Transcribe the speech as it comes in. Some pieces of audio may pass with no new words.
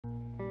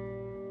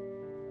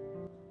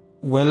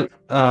Well,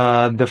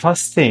 the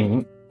first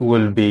thing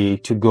will be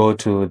to go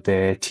to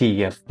the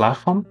TEF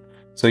platform.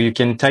 So you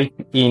can type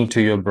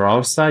into your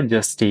browser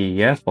just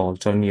TEF or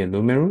Tony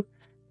Elumelu,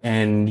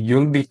 and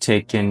you'll be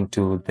taken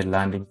to the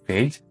landing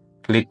page.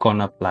 Click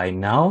on apply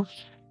now.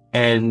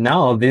 And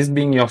now, this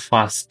being your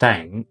first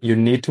time, you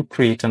need to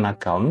create an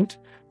account.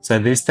 So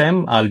this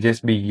time, I'll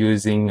just be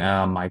using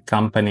my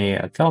company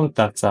account.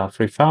 That's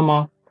Free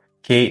Farmer.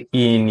 Key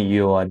in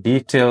your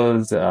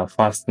details,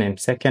 first name,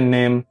 second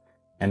name,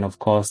 and of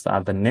course, the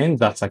other name.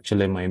 That's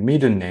actually my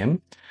middle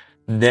name.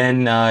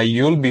 Then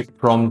you'll be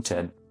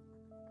prompted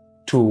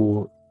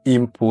to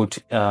input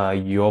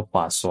your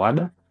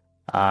password.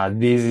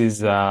 This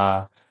is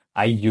a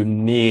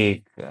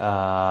unique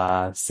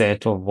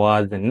set of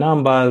words and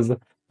numbers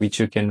which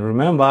you can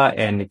remember,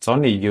 and it's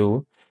only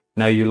you.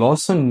 Now, you'll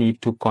also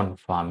need to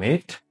confirm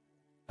it.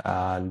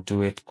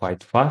 Do it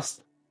quite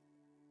fast.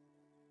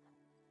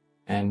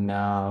 And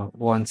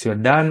once you're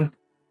done,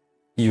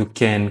 you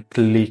can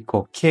click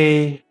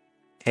OK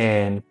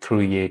and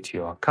create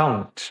your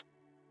account.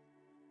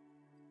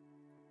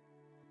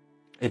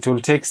 It will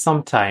take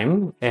some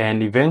time,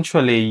 and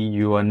eventually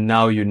you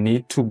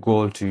need to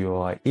go to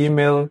your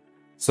email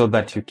so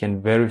that you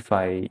can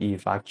verify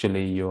if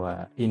actually you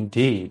are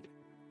indeed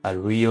a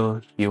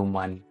real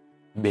human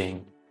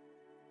being.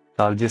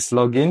 So I'll just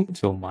log in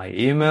to my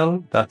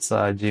email. That's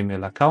a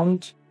Gmail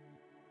account.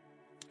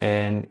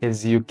 And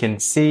as you can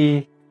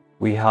see,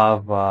 we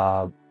have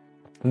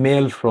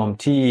mail from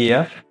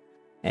TEF,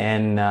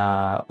 and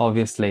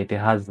obviously it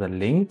has the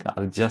link.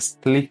 I'll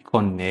just click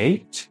on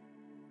it,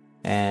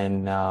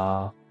 and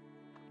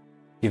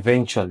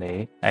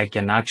eventually I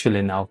can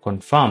actually now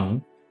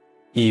confirm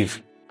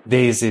if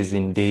this is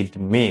indeed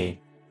me.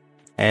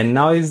 And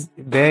now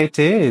there it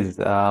is.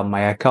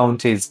 My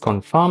account is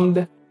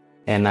confirmed,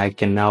 and I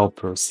can now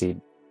proceed.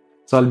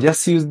 So I'll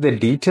just use the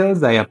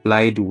details I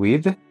applied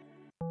with.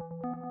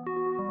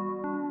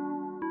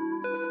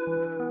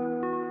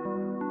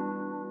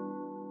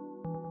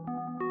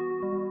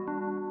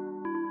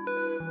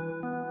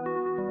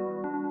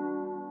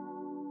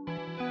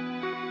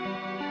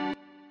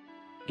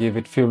 Give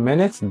it a few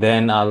minutes,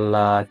 then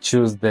I'll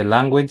choose the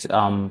language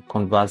I'm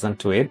conversant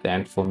to it,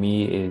 and for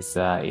me is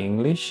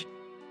English.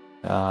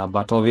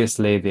 But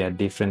obviously there are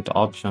different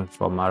options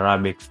from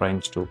Arabic,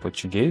 French to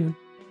Portuguese.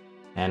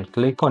 And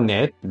click on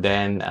it,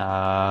 then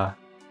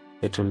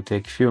it will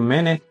take a few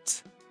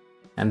minutes,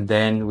 and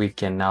then we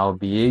can now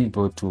be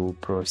able to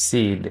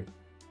proceed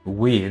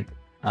with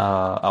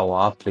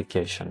our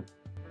application.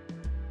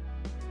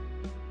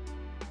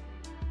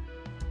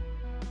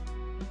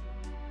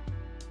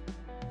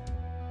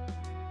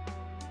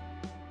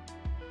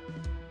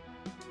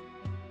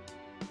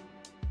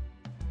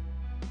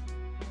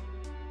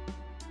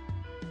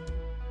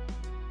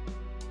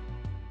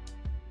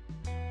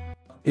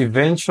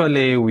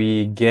 Eventually,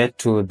 we get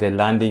to the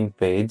landing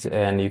page,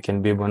 and you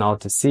can be able now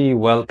to see,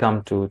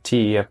 welcome to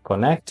TEF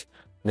Connect.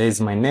 There's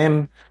my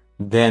name.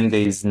 Then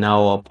there is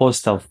now a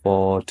poster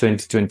for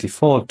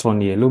 2024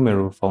 Tony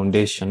Elumelu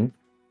Foundation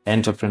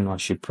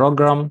Entrepreneurship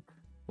Program,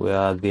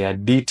 where there are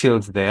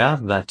details there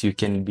that you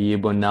can be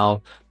able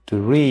now to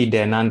read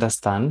and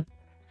understand.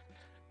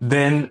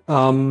 Then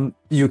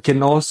you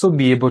can also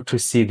be able to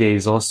see there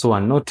is also a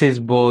notice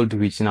board,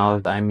 which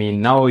now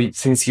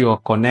since you are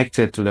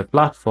connected to the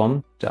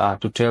platform,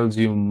 to tells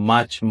you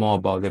much more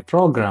about the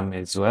program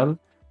as well,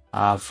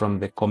 from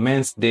the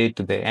commence date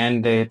to the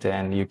end date,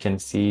 and you can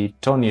see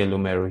Tony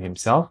Elumelu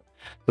himself.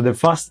 So the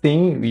first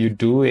thing you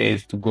do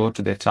is to go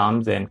to the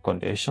terms and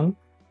conditions.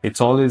 It's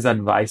always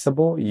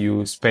advisable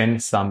you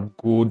spend some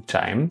good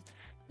time,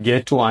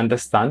 get to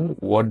understand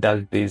what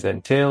does this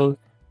entail,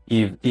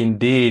 if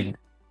indeed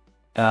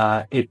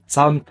it's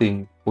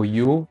something for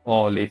you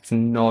or it's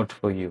not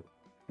for you.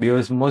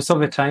 Because most of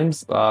the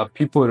times,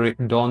 people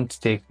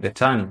don't take the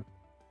time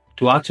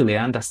to actually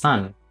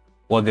understand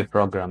what the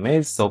program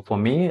is. So for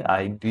me,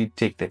 I did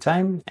take the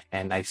time,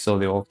 and I saw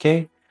the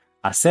okay,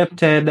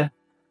 accepted.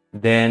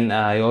 Then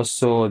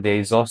there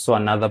is also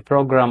another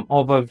program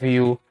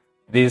overview.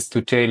 This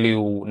to tell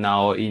you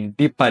now in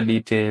deeper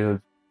detail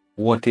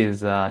what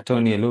is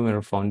Tony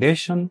Elumelu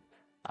Foundation,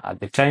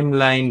 the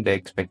timeline, the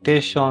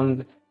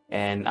expectations,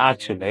 and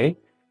actually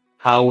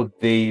how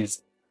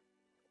this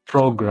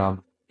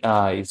program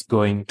is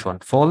going to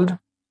unfold.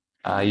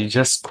 You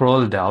just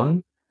scroll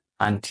down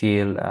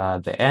until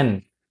the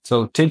end.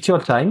 So take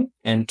your time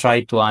and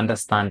try to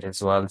understand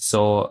as well.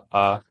 So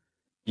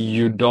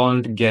you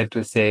don't get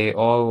to say,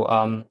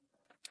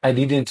 I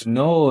didn't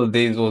know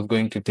this was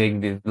going to take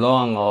this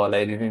long, or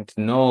I didn't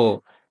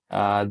know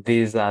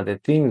these are the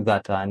things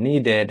that are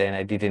needed and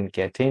I didn't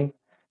get in.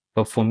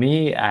 So for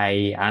me,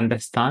 I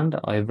understand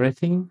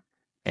everything,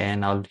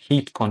 and I'll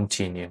hit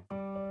continue.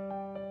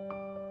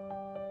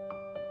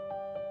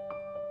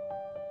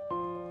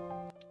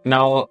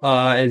 Now,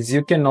 as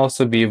you can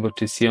also be able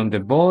to see on the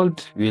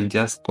board, we'll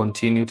just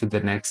continue to the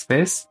next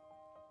phase.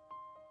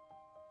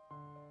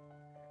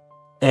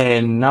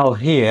 And now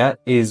here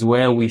is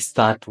where we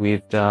start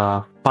with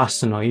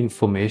personal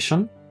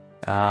information.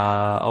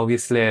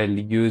 Obviously, I'll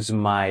use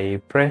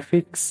my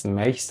prefix,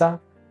 Meisa,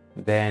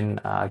 then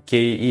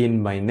key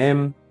in my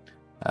name,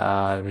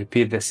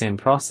 repeat the same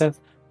process.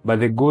 But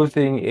the good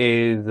thing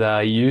is,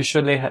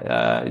 usually,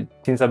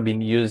 since I've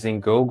been using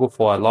Google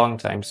for a long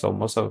time, so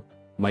most of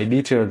my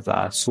details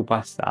are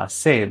super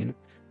saved.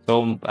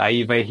 So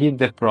if I hit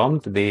the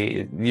prompt,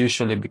 they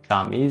usually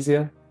become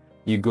easier.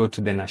 You go to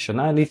the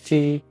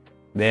nationality,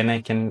 then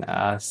I can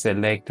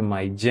select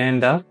my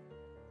gender.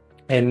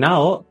 And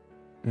now,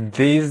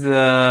 this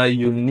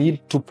you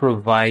need to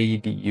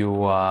provide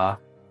your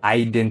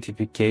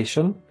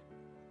identification,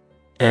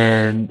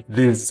 and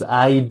this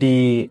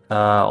ID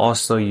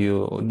also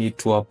you need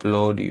to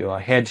upload your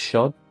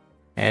headshot.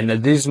 And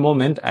at this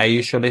moment, I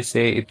usually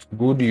say it's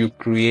good you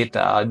create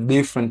a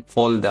different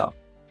folder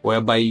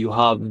whereby you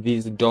have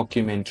this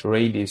document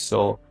ready.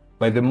 So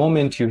by the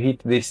moment you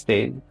hit this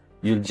stage,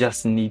 you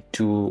just need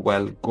to,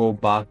 well, go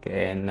back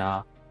and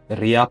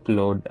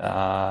re-upload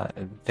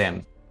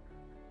them.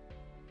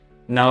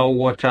 Now,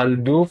 what I'll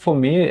do for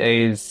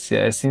me is,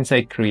 since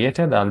I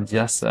created, I'll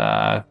just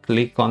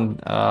click on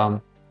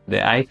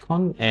the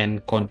icon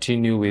and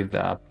continue with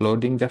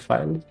uploading the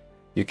file.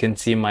 You can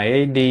see my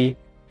ID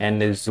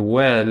and as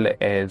well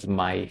as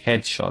my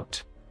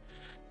headshot.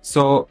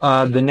 So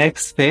the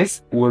next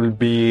phase will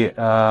be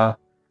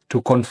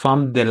to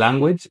confirm the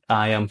language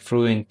I am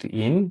fluent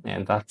in,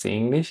 and that's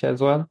English as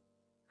well.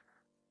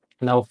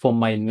 Now, for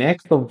my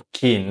next of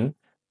kin,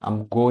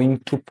 I'm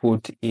going to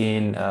put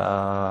in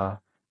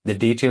the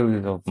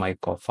details of my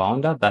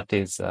co-founder, that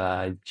is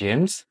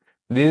James.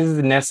 This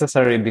is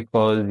necessary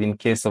because in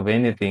case of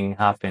anything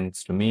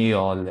happens to me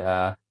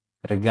or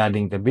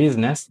regarding the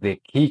business,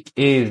 he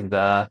is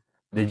the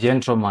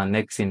gentleman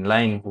next in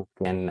line who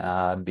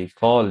can be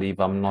called if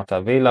I'm not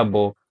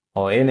available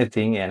or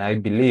anything, and I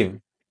believe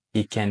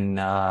he can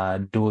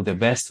do the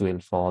best will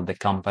for the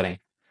company.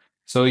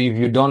 So if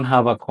you don't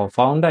have a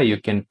co-founder, you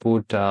can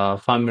put a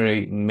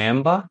family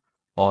member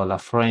or a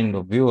friend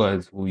of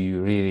yours who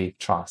you really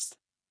trust.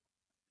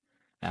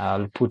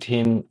 I'll put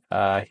him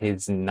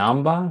his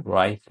number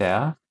right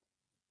there,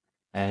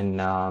 and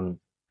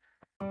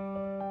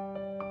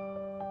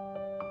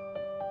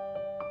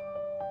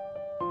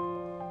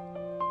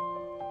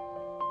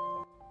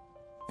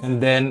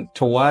then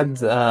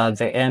towards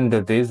the end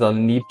of this, I'll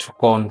need to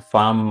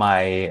confirm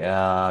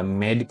my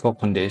medical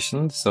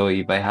condition. So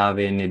if I have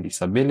any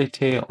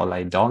disability or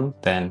I don't,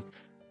 then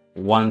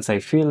once I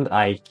feel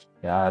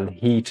I'll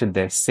hit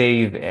the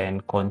save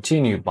and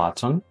continue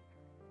button,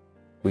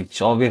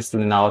 which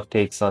obviously now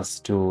takes us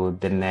to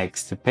the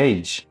next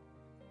page.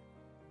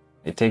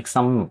 It takes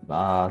some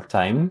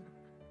time.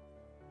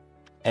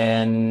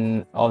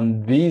 And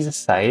on this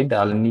side,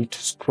 I'll need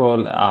to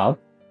scroll up.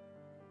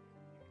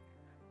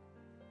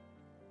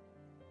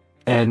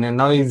 And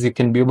now, as you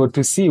can be able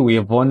to see, we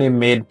have only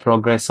made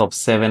progress of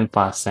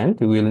 7%.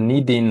 We'll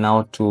need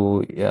now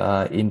to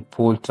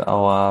input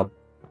our,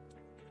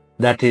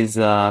 that is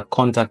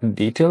contact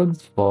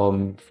details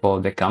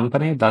for the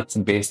company that's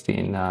based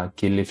in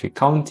Kilifi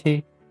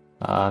County.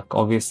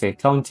 Obviously,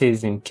 county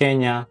is in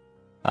Kenya.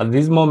 At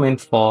this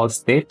moment for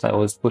state, I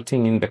was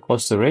putting in the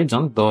coastal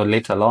region, though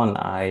later on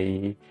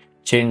I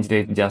changed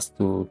it just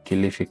to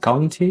Kilifi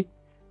County.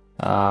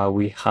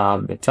 We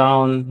have the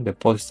town, the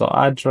postal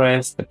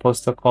address, the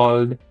postal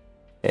code,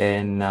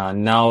 and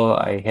now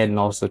I had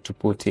also to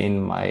put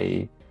in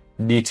my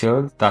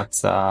details.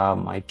 That's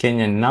my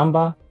Kenyan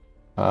number,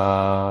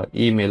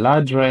 email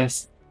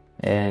address,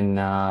 and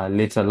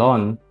later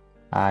on,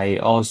 I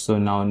also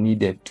now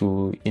needed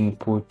to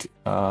input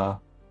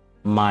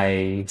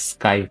my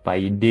Skype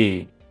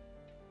ID.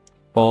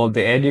 For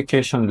the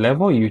education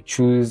level, you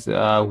choose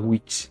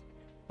which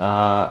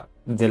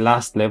the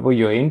last level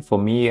you're in. For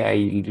me, I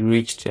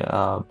reached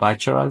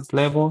bachelor's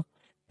level,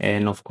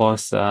 and of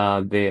course,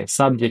 the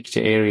subject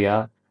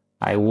area,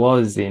 I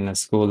was in a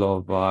school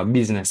of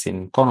business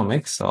and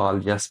economics, so I'll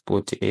just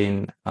put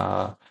in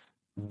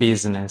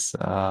business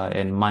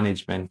and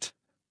management.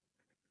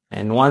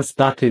 And once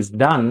that is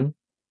done,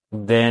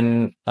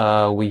 then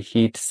we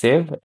hit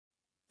save,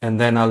 and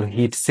then I'll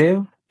hit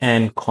save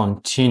and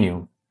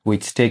continue,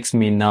 which takes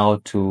me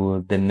now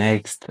to the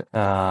next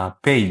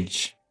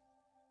page.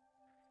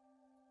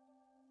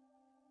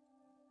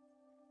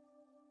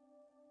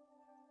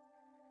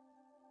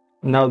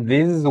 Now,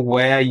 this is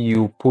where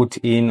you put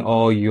in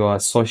all your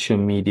social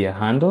media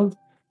handles.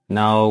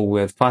 Now,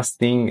 with first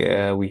thing,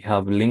 we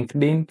have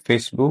LinkedIn,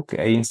 Facebook,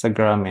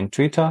 Instagram, and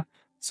Twitter.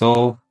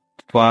 So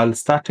I'll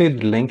start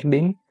with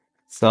LinkedIn.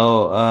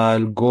 So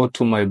I'll go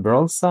to my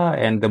browser,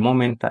 and the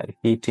moment I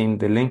hit in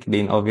the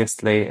LinkedIn,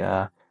 obviously,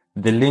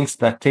 the links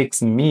that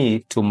takes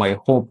me to my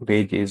home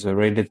page is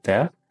already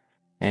there.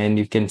 And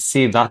you can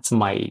see that's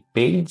my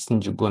page,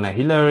 Njuguna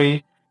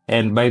Hillary.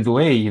 And by the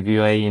way, if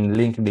you are in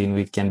LinkedIn,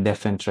 we can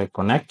definitely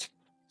connect.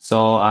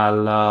 So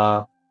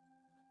I'll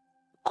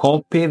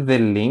copy the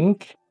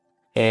link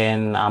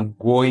and I'm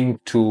going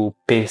to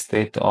paste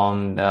it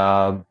on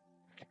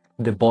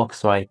the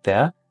box right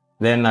there.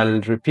 Then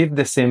I'll repeat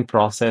the same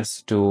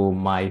process to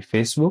my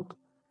Facebook.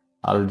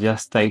 I'll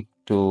just type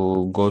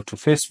to go to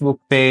Facebook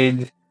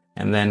page,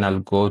 and then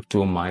I'll go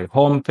to my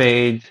home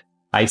page.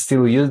 I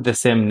still use the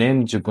same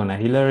name, Juguna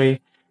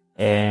Hillary,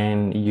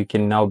 and you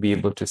can now be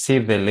able to see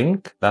the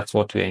link. That's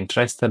what we're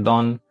interested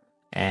on,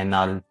 and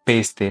I'll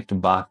paste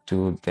it back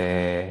to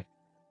the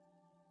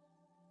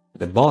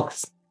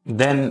box.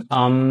 Then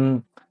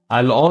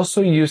I'll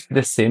also use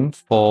the same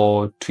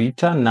for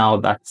Twitter. Now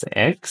that's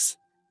X,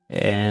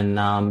 and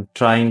I'm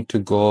trying to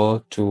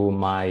go to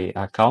my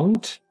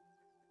account,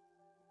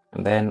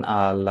 and then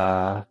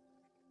I'll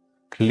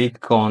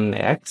click on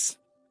X.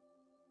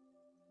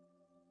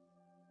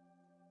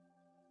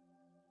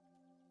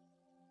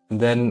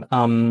 Then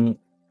I'll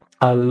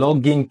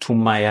log into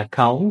my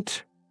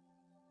account.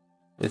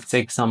 It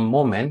takes some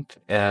moment.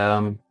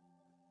 Then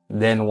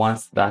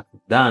once that's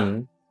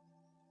done,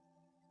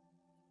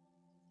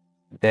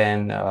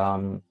 then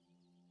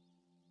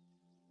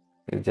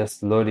it's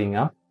just loading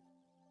up.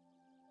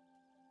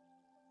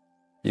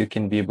 You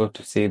can be able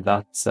to see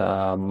that's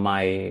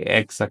my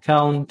X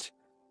account.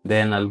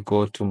 Then I'll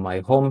go to my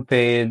home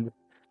page.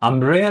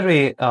 I'm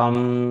rarely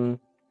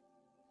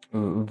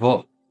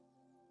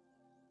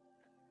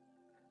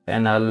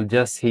and I'll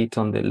just hit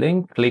on the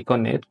link, click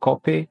on it,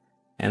 copy,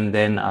 and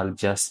then I'll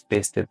just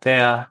paste it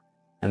there,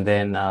 and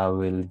then I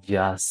will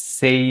just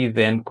save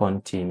and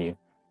continue.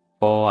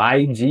 For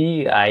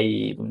IG,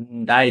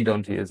 I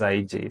don't use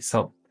IG.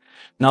 So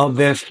now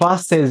the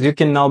first is, you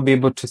can now be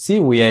able to see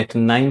we are at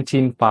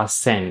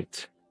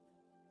 19%.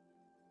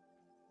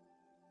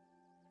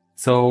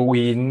 So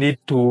we need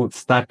to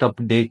start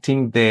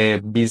updating the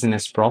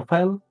business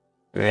profile,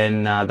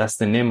 and that's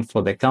the name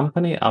for the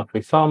company,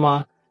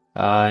 AfriPharma.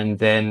 And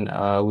then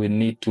we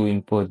need to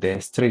input the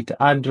street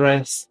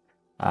address,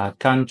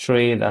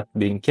 country, that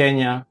being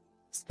Kenya,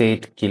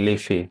 state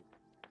Kilifi.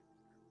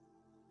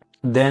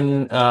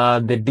 Then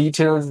the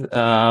details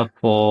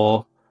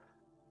for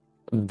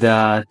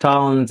the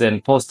towns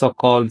and postal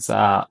codes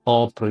are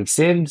all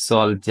pre-saved. So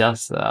I'll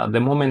just, the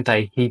moment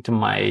I hit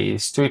my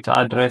street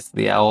address,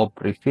 they are all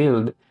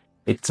pre-filled.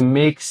 It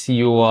makes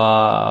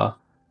your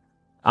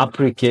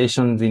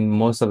applications in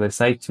most of the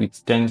sites,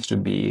 which tends to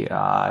be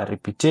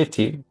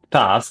repetitive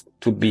task,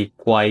 to be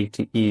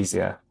quite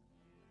easier.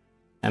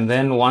 And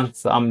then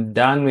once I'm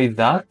done with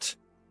that,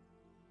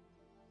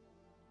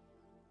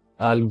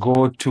 I'll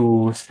go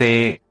to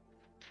say,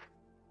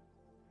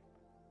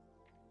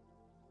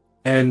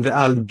 and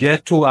I'll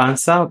get to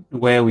answer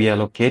where we are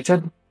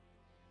located.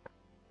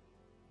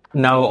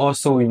 Now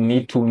also we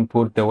need to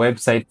input the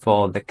website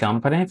for the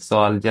company. So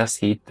I'll just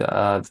hit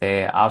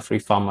the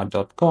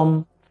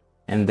afrifarmer.com,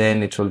 and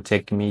then it will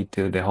take me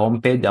to the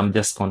homepage. I'm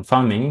just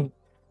confirming.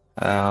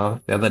 The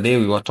other day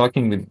we were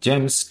talking with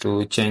James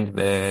to change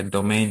the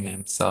domain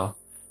name. So,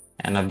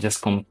 and I've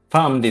just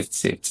confirmed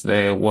it's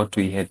the what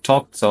we had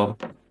talked. So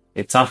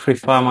it's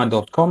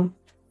afrifarmer.com,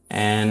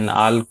 and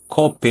I'll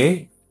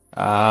copy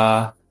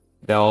the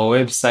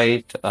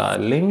website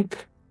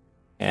link,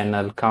 and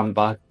I'll come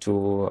back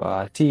to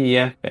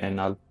TEF,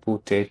 and I'll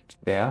put it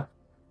there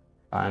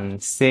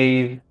and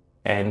save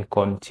and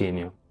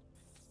continue.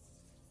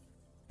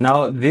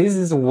 Now, this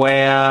is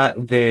where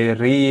the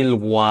real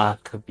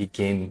work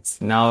begins.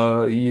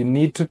 Now, you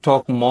need to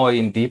talk more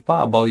in deeper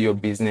about your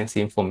business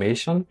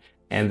information.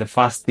 And the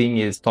first thing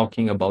is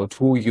talking about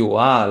who you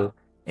are.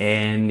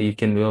 And you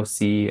can well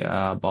see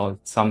about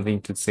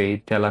something to say,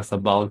 tell us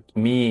about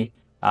me,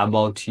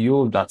 about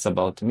you, that's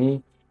about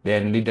me.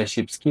 Then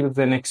leadership skills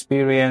and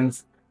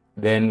experience.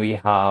 Then we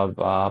have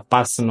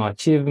personal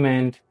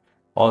achievement.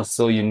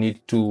 Also, you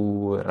need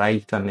to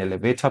write an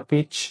elevator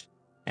pitch.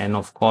 And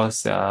of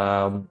course,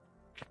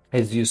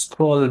 as you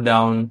scroll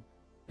down,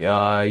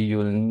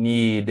 you'll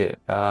need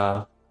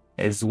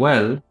as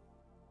well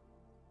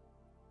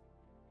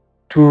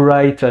to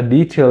write a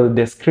detailed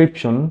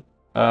description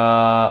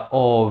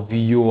of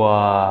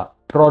your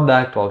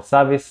product or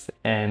service.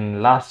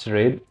 And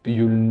lastly,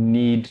 you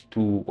need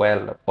to,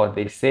 well, what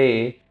they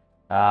say,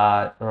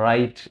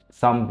 write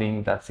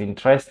something that's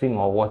interesting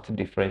or what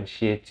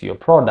differentiates your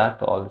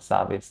product or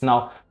service.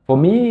 Now, for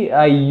me,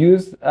 I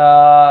use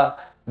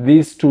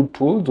these two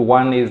tools.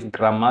 One is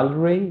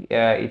Grammarly.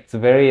 It's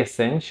very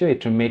essential.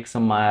 It makes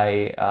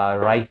my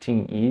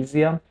writing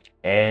easier,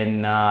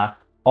 and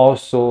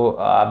also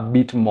a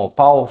bit more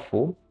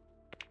powerful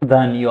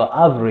than your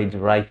average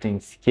writing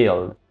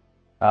skill.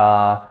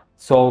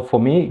 So for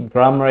me,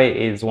 Grammarly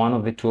is one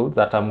of the tools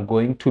that I'm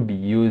going to be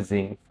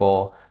using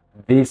for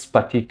this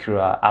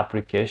particular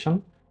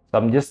application. So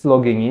I'm just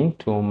logging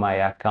into my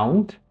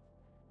account,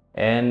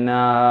 and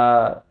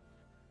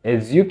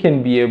as you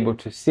can be able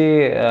to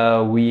see,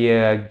 we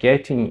are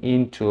getting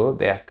into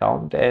the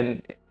account,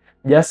 and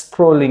just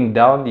scrolling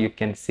down, you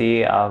can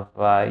see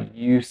I've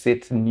used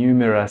it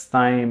numerous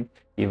times.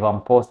 If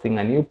I'm posting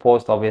a new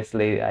post,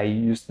 obviously I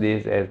use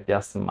this as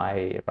just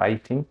my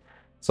writing.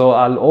 So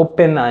I'll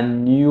open a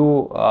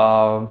new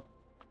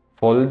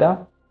folder,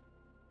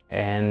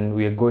 and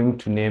we're going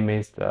to name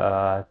it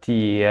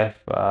TEF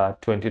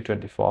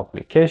 2024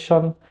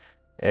 application,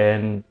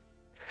 and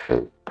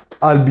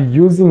I'll be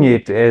using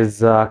it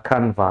as a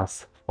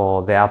canvas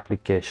for the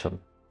application.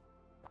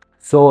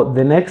 So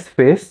the next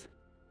phase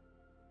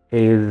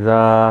is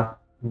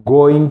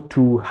going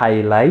to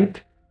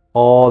highlight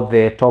all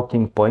the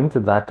talking points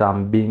that are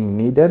being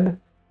needed,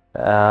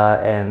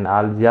 and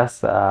I'll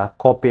just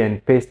copy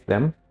and paste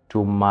them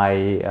to my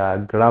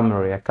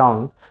Grammarly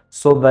account,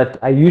 so that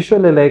I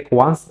usually, like,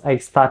 once I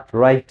start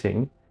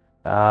writing,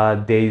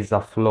 there is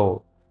a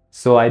flow.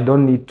 So I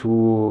don't need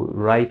to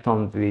write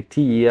on the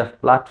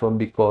TEF platform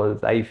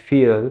because I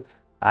feel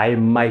I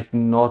might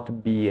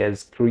not be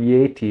as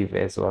creative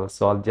as well.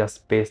 So I'll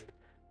just paste,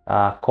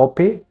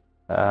 copy,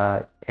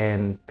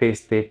 and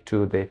paste it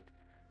to the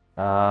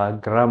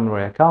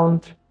Grammarly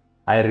account.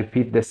 I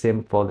repeat the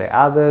same for the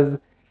others,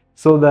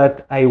 so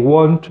that I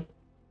won't,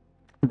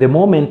 the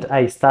moment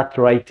I start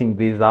writing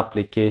this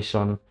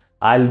application,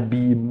 I'll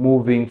be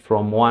moving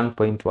from one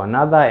point to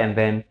another, and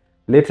then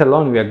later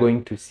on we are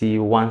going to see,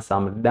 once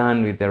I'm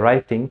done with the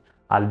writing,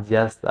 I'll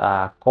just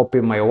copy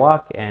my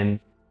work and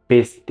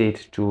paste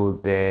it to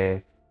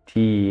the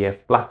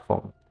TEF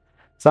platform.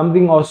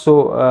 Something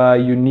also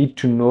you need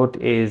to note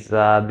is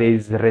there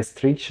is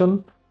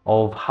restriction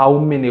of how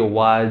many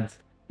words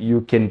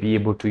you can be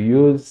able to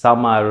use.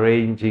 Some are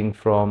ranging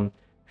from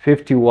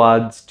 50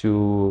 words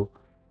to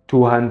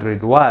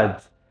 200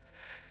 words.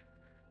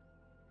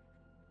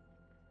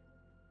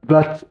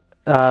 But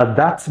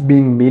that's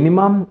being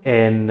minimum,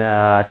 and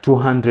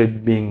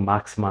 200 being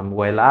maximum,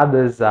 while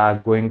others are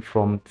going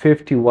from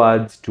 50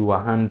 words to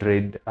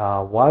 100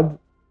 words.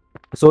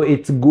 So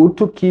it's good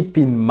to keep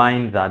in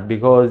mind that,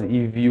 because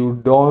if you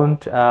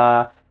don't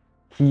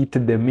hit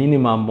the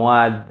minimum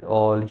word,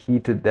 or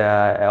hit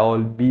the, or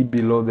be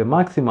below the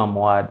maximum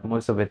word,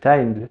 most of the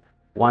time,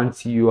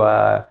 once you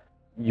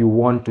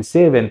want to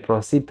save and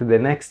proceed to the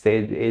next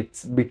stage,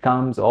 it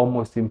becomes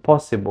almost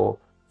impossible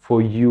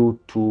for you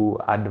to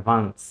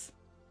advance.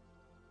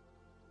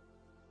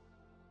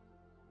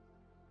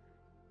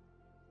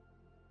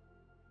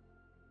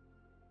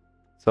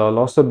 So I'll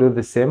also do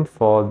the same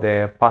for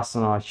the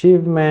personal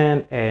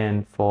achievement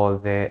and for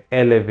the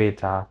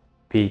elevator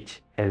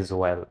pitch as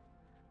well.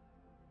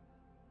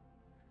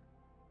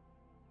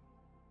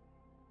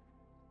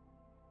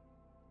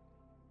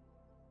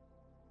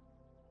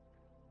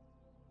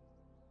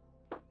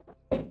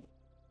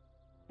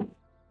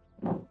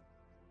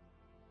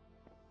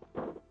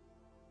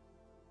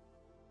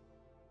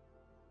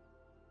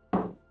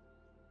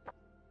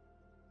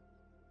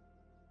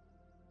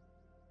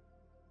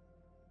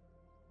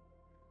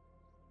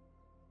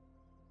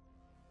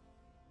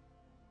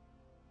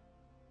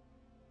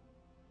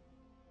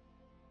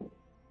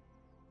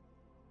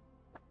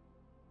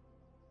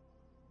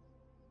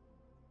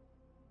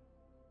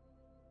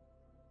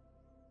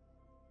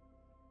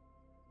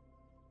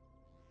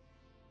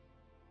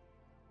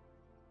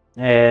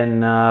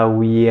 And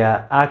we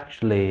are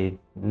actually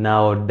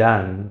now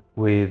done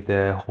with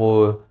the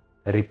whole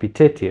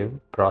repetitive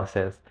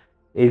process.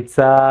 It's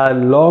a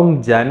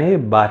long journey,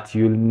 but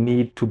you'll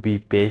need to be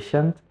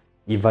patient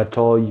if at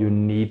all you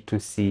need to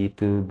see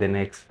to the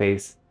next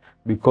phase.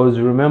 Because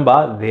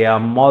remember, there are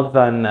more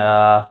than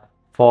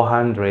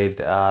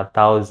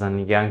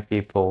 400,000 young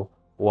people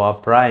who are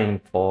applying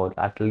for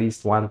at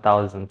least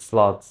 1,000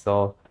 slots.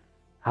 So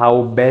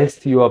how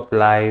best you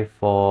apply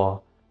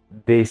for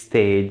this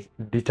stage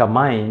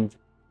determines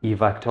if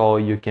at all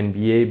you can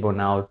be able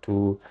now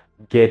to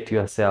get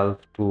yourself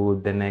to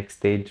the next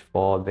stage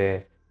for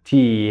the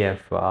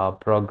TEF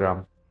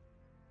program.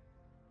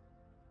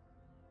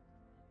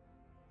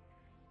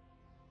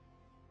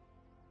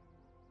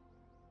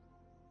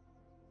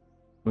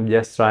 I'm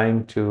just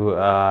trying to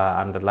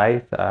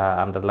underline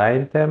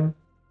them.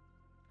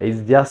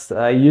 It's just,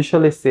 I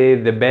usually say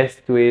the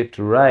best way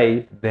to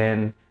write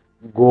then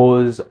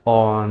goes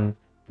on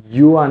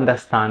you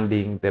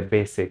understanding the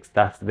basics.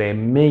 That's the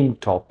main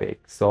topic.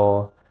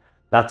 So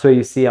that's why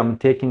you see I'm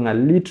taking a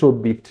little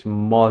bit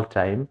more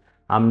time.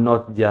 I'm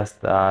not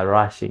just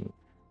rushing.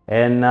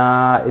 And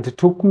it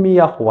took me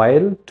a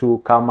while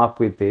to come up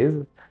with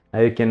this.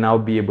 Now you can now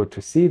be able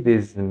to see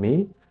this is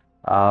me,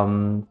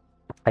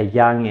 a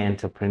young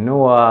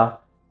entrepreneur,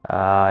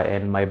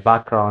 and my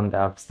background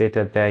I've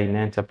stated there in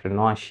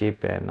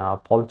entrepreneurship and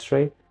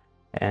poultry.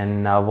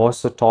 And I've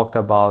also talked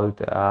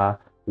about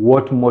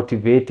what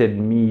motivated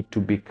me to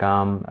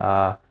become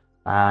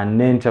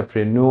an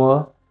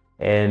entrepreneur,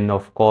 and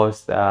of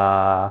course,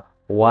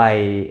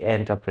 why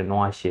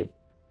entrepreneurship.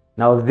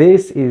 Now,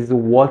 this is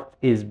what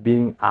is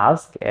being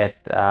asked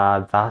at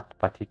that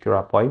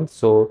particular point.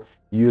 So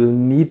you'll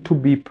need to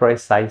be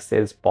precise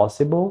as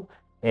possible,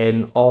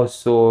 and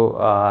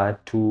also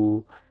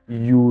to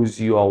use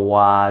your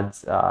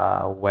words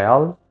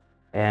well,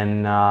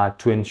 and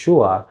to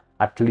ensure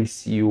at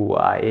least you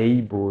are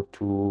able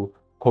to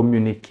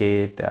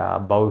communicate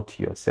about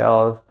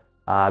yourself,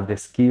 the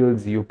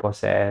skills you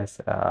possess,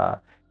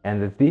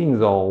 and the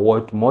things or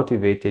what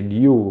motivated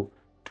you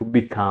to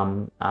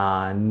become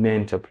an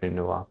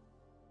entrepreneur.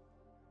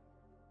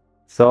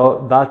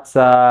 So that's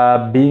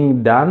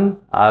being done.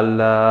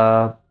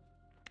 I'll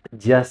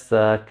just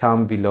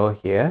come below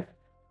here,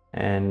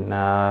 and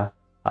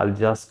I'll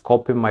just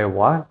copy my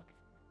work,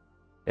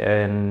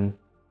 and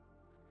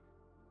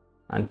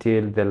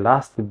until the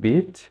last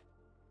bit,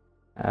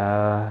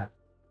 and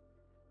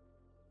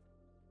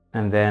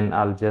then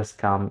I'll just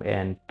come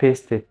and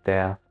paste it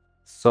there.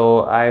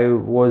 So I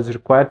was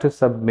required to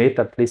submit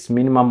at least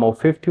minimum of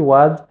 50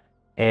 words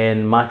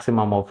and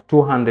maximum of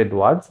 200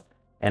 words,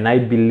 and I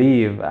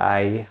believe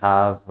I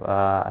have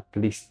at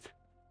least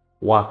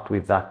worked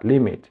with that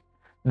limit.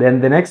 Then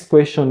the next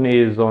question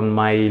is on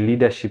my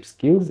leadership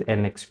skills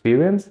and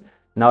experience.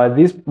 Now at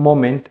this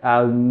moment,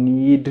 I'll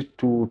need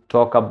to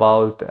talk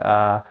about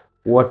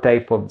what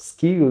type of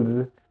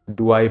skills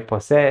do I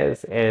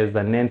possess as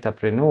an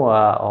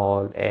entrepreneur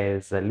or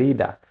as a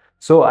leader.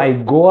 So I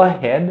go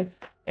ahead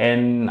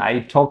and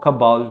I talk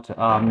about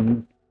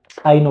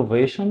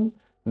innovation,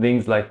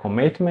 things like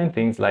commitment,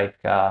 things like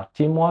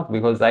teamwork,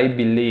 because I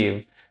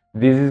believe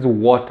this is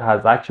what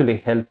has actually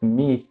helped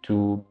me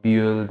to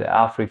build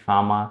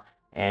AfriFarmer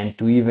and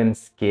to even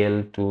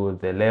scale to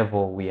the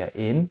level we are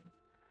in.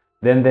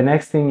 Then the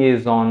next thing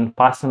is on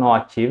personal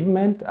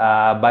achievement.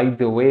 By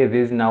the way,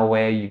 this is now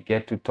where you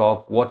get to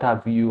talk, what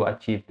have you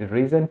achieved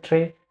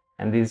recently?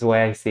 And this is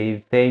where I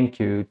say thank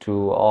you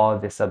to all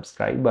the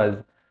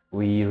subscribers.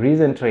 We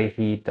recently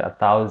hit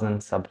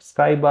 1,000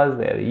 subscribers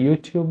at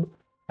YouTube.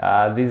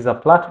 This is a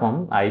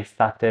platform I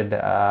started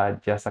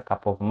just a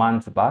couple of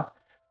months back.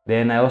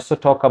 Then I also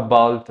talk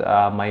about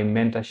my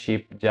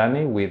mentorship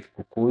journey with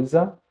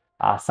Kukuza,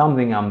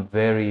 something I'm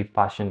very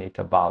passionate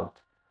about.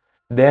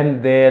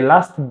 Then the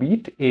last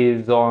bit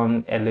is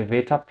on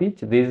elevator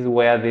pitch. This is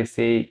where they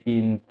say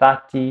in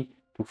 30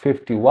 to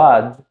 50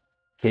 words,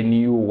 can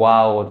you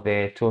wow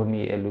the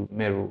Tony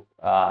Elumelu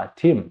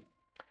team?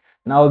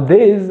 Now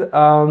this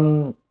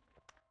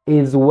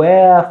is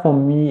where for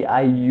me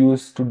I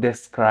use to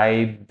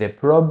describe the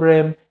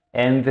problem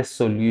and the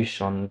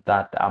solution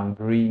that I'm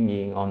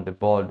bringing on the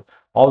board.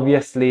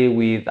 Obviously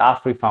with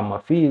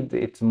AfriFarmer Feeds,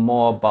 it's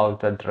more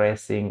about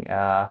addressing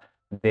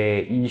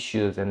the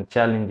issues and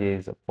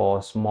challenges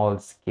for small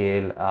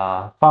scale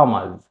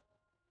farmers.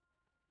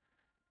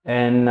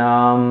 And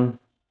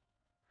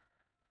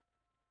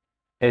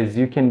as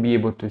you can be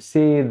able to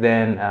see,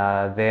 then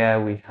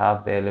there we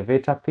have the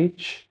elevator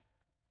pitch.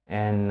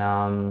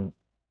 And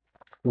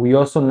we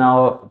also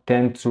now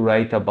tend to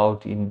write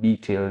about in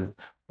detail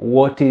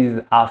what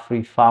is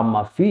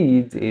AfriFarmer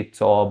Feeds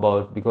it's all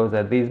about, because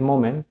at this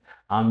moment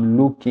I'm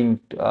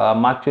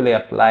actually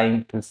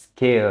applying to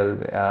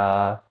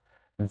scale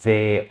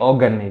the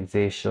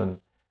organization.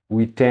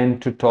 We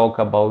tend to talk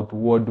about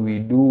what we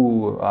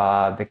do,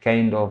 the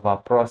kind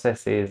of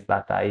processes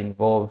that are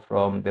involved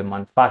from the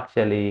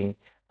manufacturing,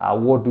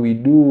 what do we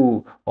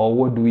do or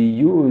what do we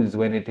use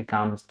when it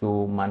comes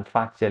to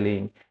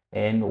manufacturing,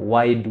 and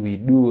why do we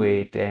do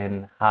it,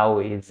 and how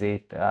is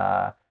it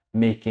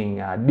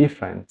making a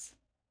difference.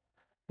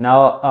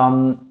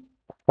 Now,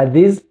 at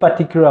this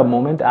particular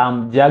moment,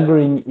 I'm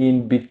juggling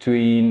in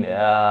between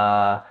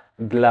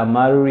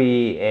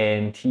Glamoury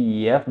and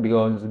TEF,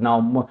 because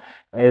now,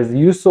 as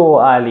you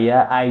saw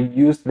earlier, I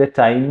used the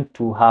time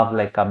to have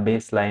like a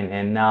baseline,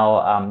 and now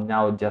I'm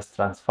now just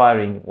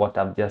transferring what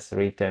I've just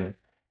written.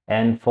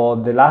 And for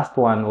the last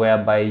one,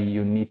 whereby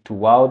you need to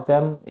wow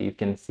them, you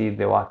can see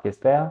the work is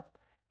there.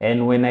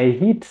 And when I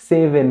hit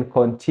save and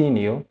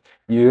continue,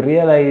 you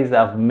realize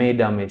I've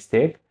made a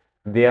mistake.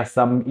 There are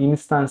some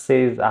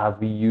instances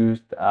I've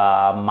used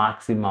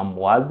maximum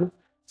words,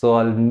 so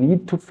I'll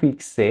need to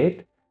fix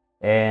it.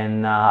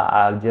 And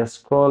I'll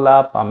just scroll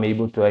up. I'm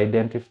able to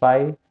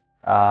identify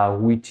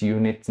which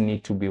units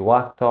need to be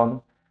worked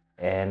on,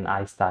 and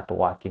I start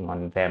working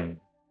on them.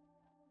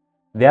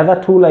 The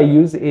other tool I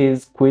use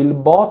is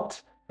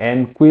Quillbot,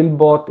 and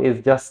Quillbot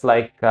is just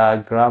like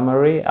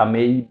Grammarly.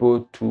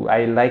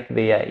 I like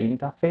their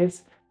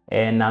interface,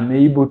 and I'm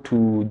able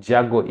to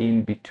juggle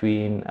in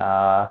between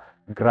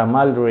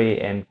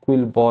Grammarly and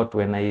Quillbot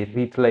when I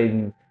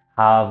literally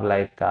have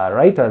like a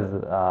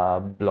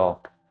writer's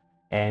block.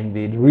 And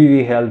it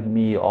really helped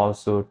me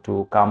also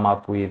to come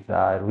up with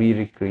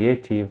really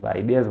creative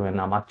ideas when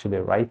I'm actually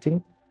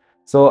writing.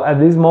 So at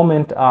this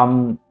moment,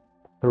 I'm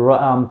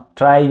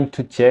trying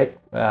to check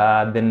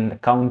the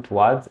count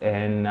words,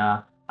 and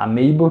I'm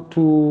able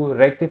to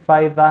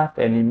rectify that,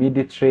 and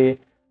immediately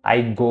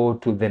I go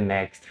to the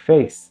next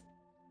phase.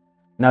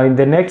 Now in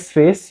the next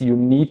phase, you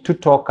need to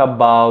talk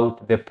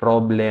about the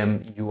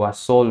problem you are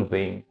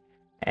solving,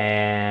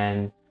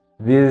 and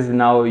this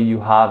now you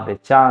have the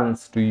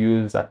chance to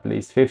use at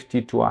least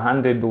 50 to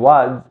 100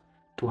 words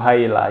to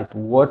highlight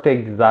what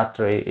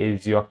exactly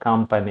is your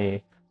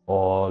company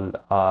or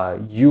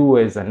you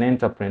as an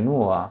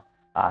entrepreneur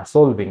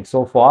solving.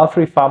 So for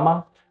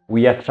AfriFarmer,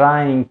 we are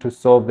trying to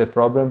solve the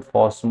problem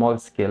for small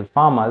scale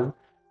farmers,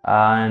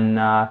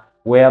 and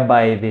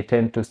whereby they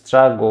tend to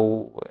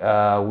struggle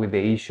with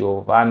the issue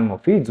of animal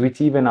feeds,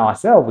 which even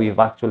ourselves we've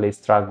actually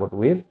struggled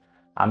with.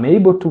 I'm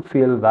able to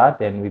feel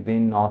that, and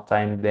within no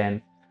time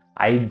then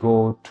I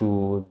go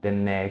to the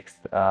next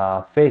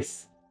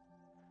phase.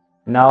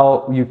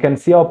 Now you can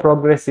see our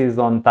progress is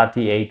on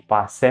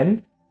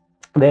 38%.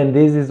 Then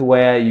this is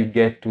where you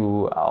get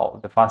to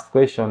the first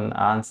question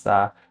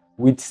answer,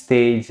 which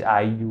stage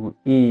are you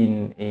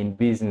in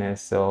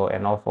business. So,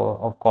 and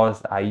of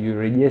course, are you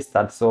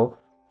registered? So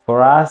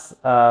for us,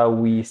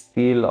 we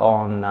still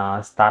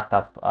on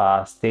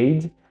startup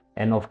stage,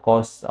 and of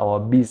course our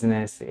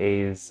business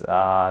is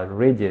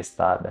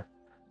registered.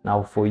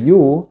 Now for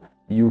you,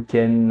 you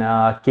can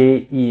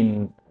key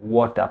in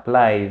what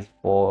applies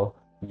for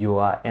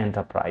your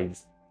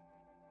enterprise.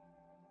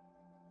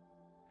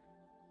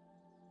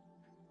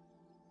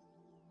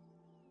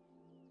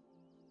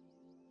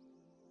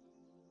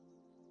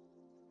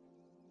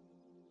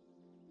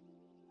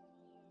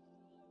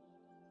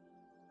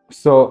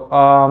 So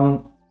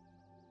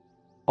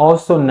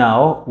also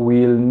now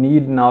we'll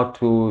need now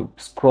to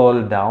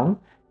scroll down,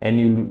 and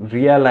you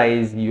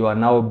realize you are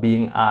now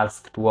being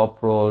asked to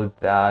upload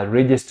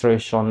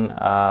registration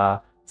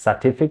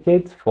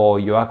certificate for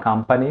your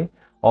company.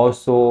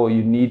 Also,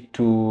 you need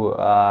to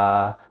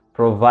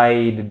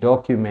provide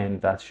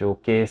documents that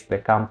showcase the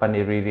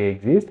company really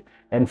exists.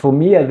 And for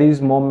me at this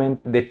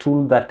moment, the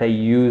tool that I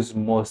use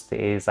most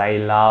is I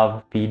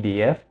love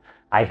PDF.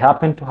 I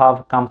happen to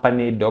have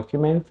company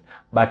documents,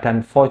 but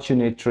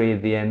unfortunately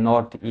they are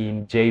not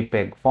in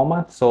JPEG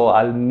format, so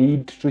I'll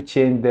need to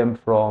change them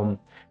from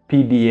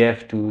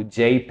PDF to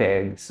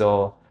JPEG.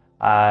 So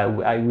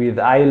with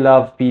I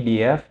love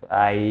PDF,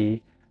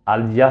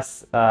 I'll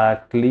just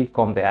click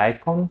on the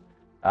icon,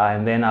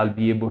 and then I'll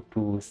be able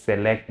to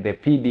select the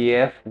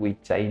PDF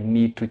which I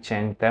need to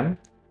change them,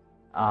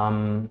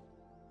 and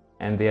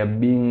they are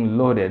being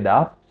loaded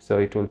up, so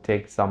it will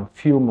take some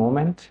few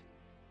moments.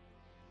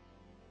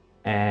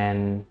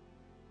 And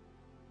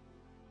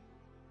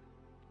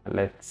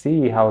let's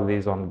see how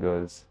this one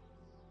goes.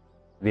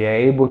 They are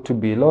able to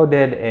be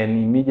loaded,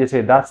 and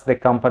immediately that's the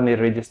company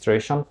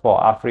registration for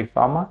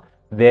AfriPharma.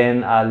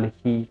 Then I'll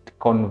hit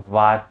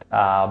convert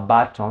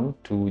button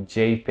to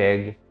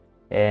JPEG,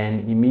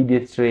 and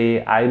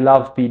immediately I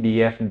love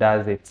PDF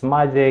does its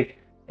magic,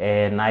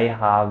 and I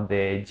have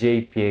the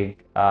JPEG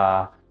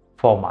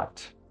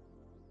format.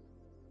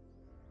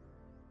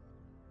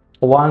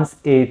 Once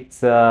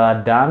it's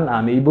done,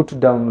 I'm able to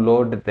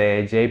download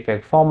the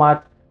JPEG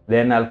format.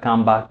 Then I'll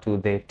come back to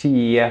the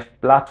TEF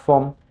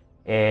platform,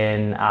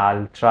 and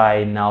I'll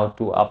try now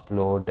to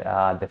upload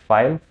the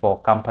file for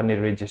company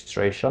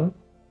registration.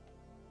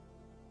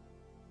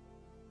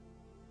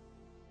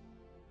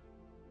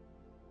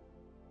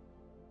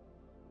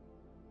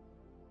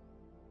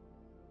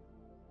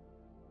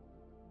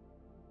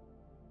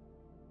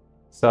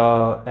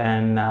 So,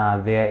 and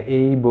they're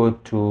able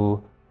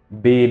to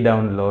be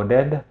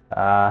downloaded.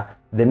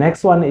 The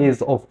next one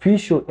is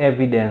official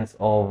evidence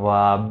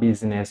of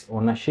business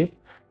ownership.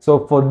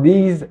 So for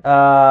these,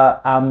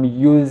 I'm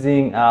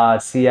using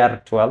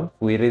CR12.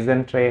 We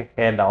recently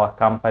had our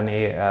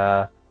company,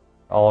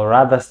 or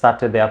rather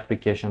started the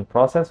application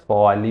process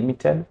for our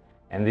limited.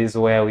 And this is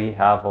where we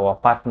have our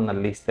partner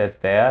listed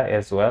there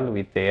as well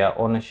with their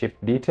ownership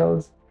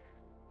details.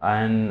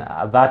 And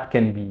that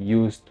can be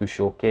used to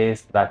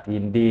showcase that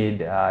indeed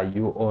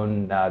you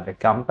own the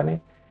company.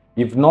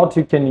 If not,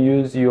 you can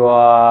use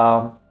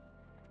your,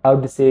 how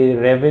to say,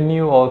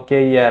 revenue or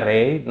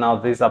KRA. Now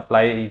this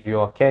apply if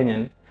you're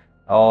Kenyan,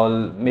 or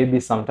maybe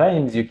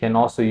sometimes you can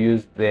also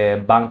use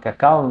the bank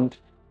account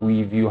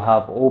if you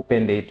have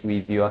opened it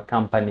with your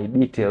company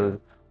details,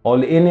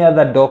 or any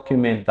other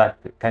document that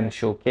can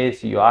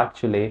showcase you're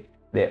actually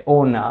the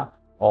owner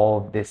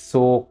of the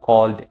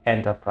so-called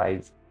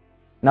enterprise.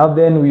 Now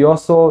then, we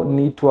also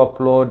need to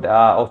upload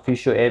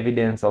official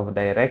evidence of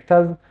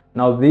directors.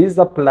 Now this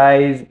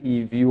applies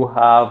if you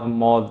have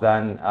more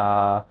than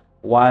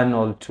one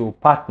or two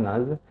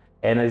partners.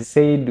 And as I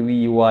said,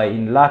 we were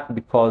in luck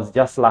because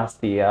just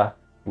last year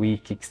we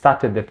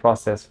kickstarted the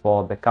process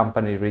for the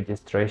company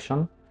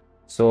registration.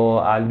 So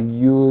I'll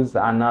use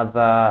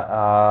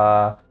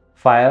another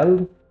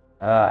file.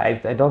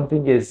 I don't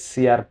think it's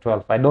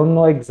CR12. I don't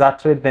know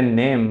exactly the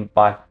name,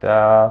 but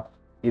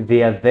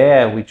they are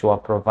there, which were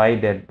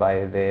provided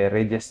by the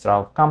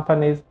registrar of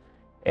companies.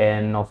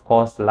 And of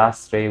course,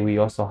 lastly, we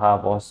also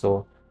have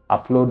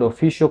upload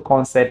official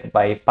consent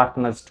by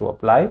partners to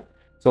apply.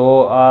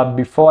 So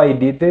before I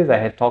did this, I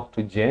had talked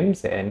to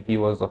James, and he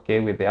was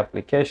okay with the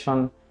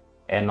application.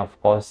 And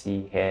of course,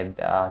 he had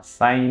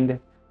signed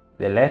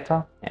the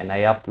letter, and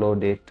I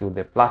uploaded it to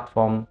the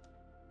platform,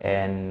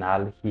 and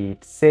I'll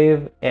hit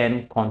save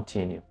and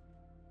continue.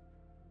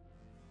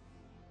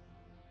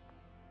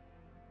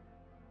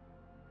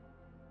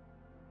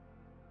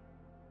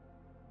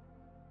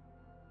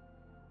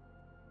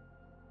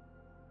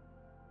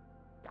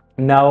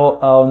 Now,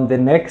 on the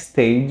next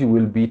stage,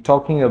 we'll be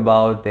talking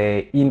about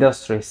the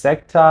industry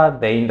sector,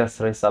 the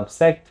industry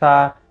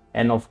subsector,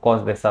 and of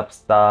course,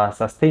 the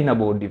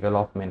sustainable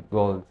development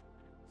goals.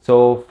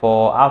 So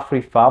for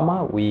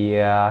AfriPharma, we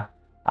are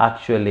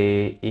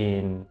actually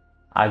in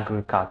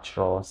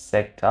agricultural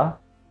sector.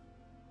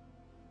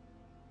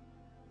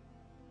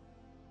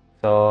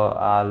 So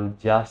I'll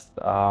just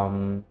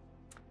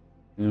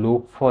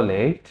look for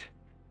it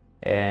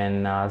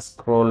and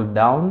scroll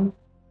down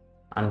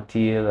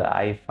until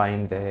I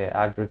find the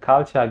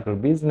agriculture,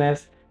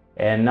 agribusiness.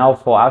 And now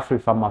for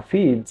AfriFarmer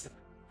Feeds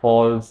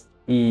falls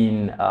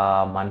in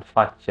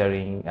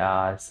manufacturing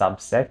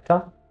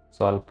subsector.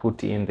 So I'll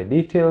put in the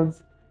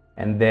details,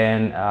 and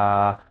then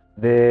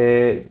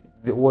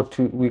what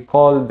we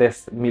call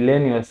this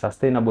Millennial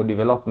Sustainable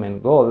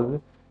Development Goals.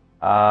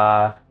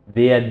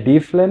 They are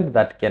different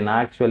that can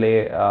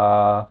actually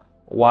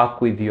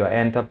work with your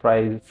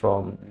enterprise,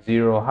 from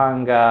zero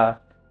hunger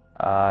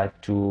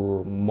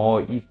to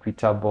more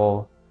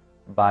equitable.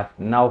 But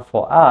now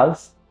for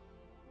us,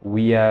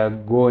 we are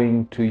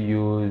going to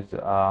use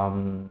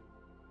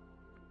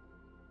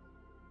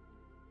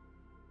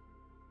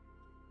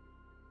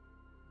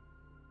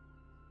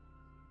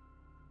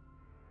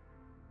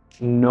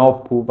no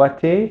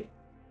poverty,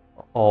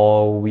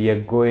 or we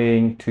are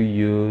going to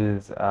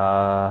use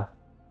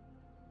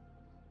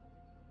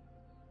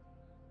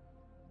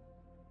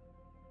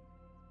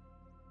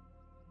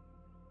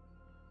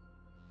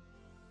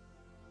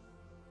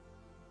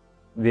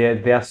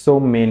there are so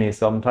many,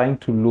 so I'm trying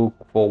to look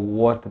for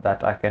what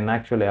that I can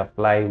actually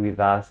apply with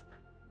us.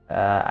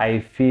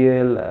 I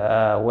feel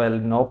well,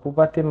 no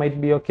poverty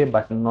might be okay,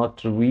 but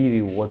not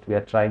really what we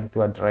are trying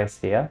to address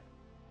here.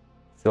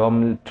 So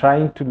I'm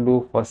trying to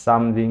look for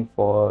something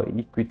for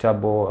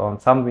equitable, or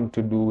something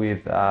to do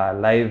with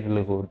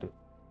livelihood.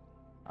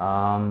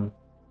 I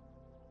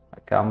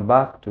come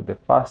back to the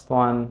first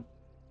one,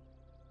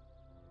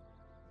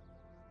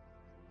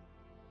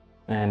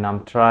 and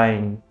I'm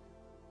trying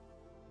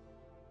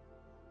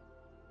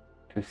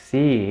to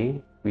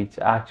see which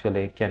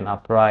actually can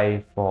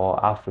apply for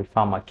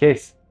AfriFarmer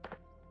case.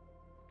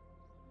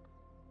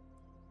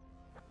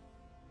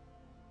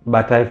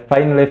 But I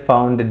finally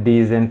found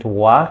decent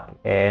work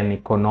and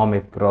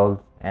economic growth,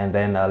 and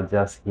then I'll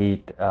just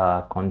hit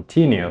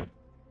continue.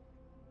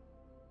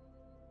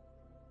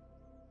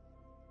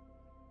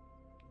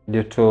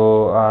 Due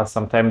to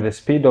sometimes the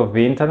speed of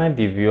the internet,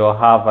 if you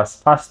have a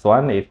fast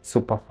one, it's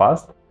super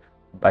fast.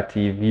 But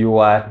if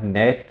your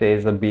net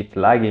is a bit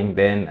lagging,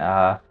 then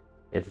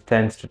it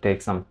tends to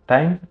take some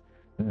time.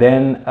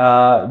 Then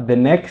the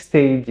next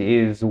stage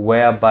is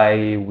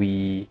whereby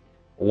we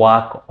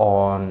work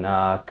on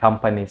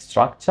company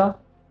structure.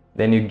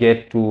 Then you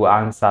get to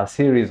answer a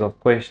series of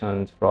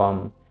questions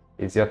from: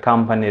 is your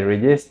company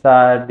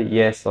registered?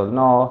 Yes or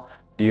no?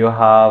 Do you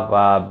have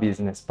a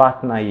business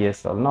partner?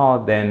 Yes or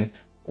no? Then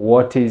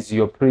what is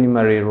your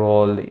primary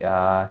role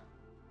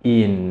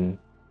in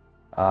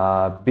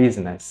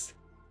business?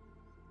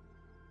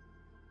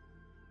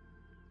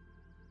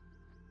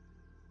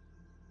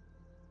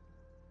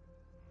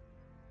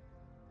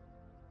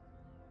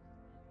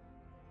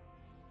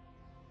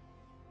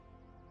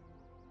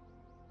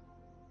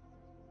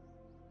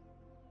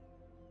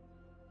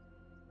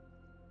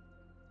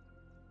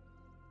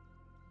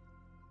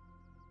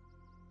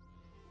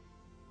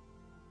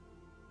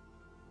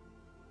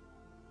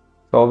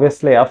 So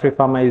obviously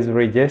AfriFarmer is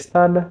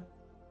registered,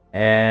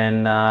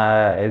 and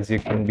as you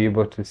can be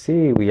able to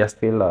see, we are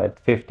still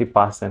at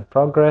 50%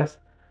 progress.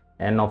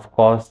 And of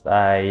course,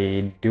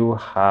 I do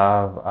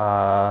have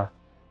a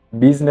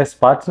business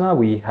partner.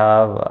 We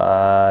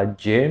have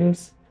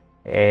James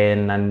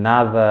and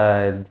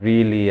another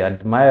really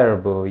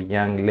admirable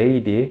young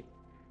lady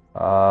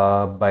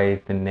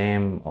by the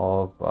name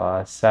of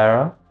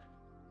Sarah.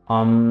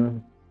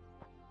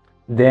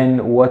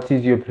 Then what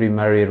is your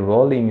primary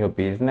role in your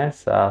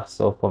business?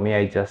 So for me,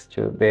 I just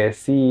choose the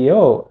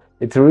CEO.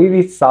 It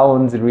really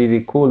sounds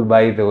really cool,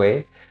 by the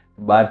way,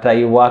 but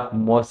I work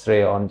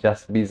mostly on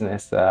just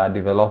business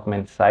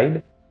development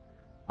side.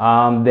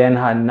 Then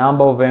her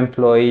number of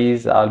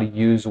employees, I'll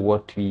use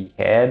what we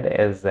had,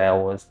 as I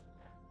was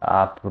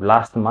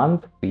last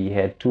month. We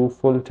had 2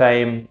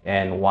 full-time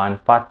and 1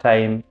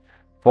 part-time.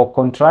 For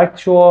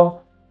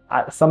contractual,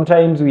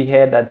 sometimes we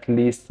had at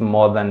least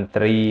more than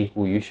 3,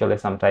 who usually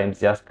sometimes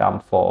just come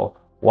for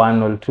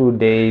 1 or 2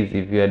 days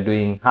if you are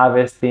doing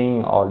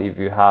harvesting, or if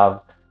you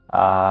have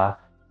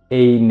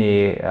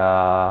any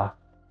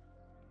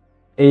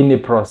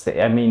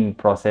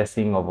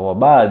processing of our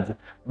birds.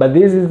 But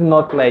this is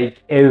not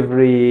like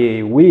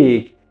every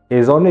week.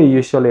 It's only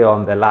usually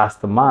on the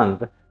last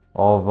month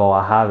of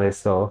our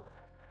harvest. So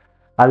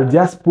I'll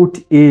just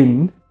put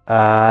in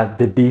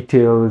the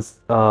details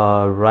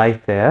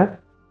right there,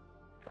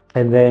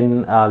 and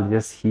then I'll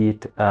just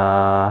hit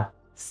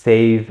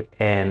save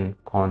and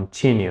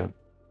continue.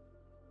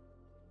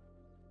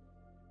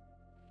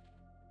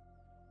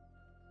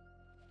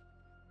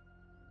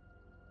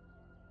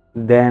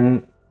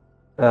 Then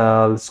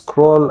I'll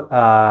scroll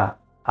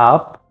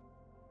up,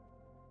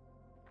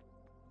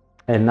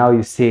 and now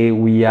you see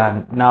we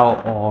are now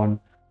on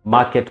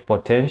market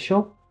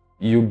potential.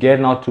 You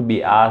get not to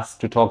be asked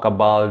to talk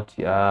about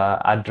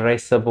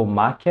addressable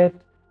market.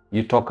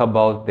 You talk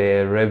about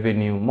the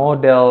revenue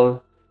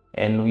model,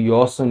 and you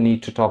also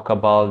need to talk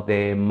about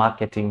the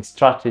marketing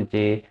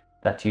strategy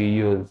that you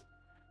use.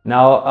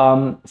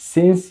 Now,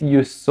 since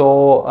you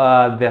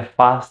saw the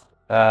first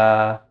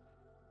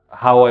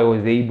how I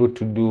was able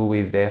to do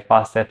with the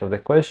first set of the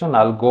question,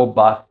 I'll go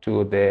back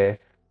to the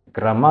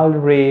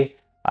Grammarly.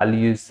 I'll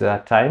use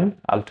time.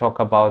 I'll talk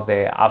about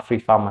the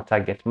AfriFarmer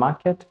target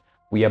market.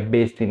 We are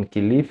based in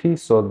Kilifi,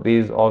 so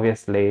this is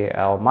obviously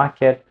our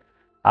market.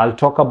 I'll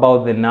talk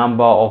about the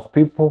number of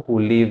people who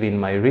live in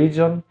my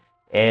region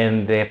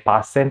and the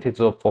percentage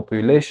of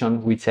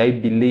population which I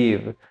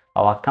believe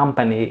our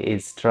company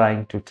is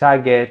trying to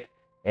target,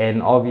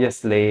 and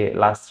obviously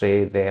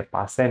lastly the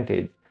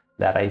percentage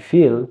that I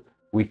feel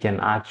we can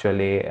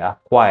actually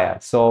acquire.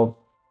 So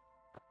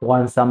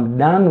once I'm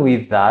done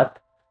with that,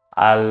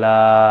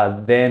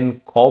 I'll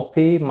then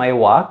copy my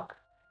work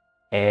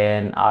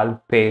and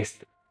I'll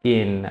paste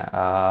in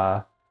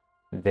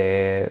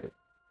the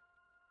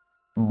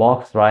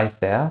box right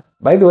there.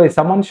 By the way,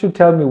 someone should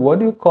tell me, what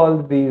do you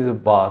call these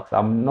box?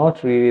 I'm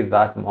not really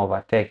that more of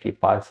a techie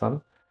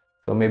person,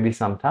 so maybe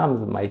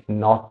sometimes might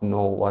not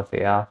know what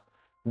they are.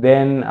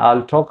 Then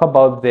I'll talk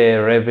about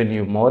the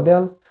revenue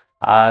model.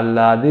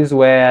 This is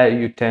where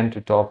you tend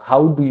to talk,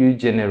 how do you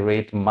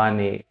generate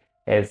money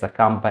as a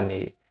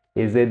company?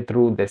 Is it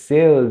through the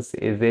sales?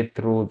 Is it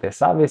through the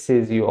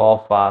services you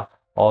offer?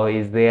 Or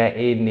is there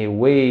any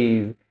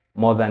ways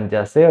more than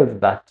just sales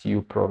that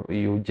you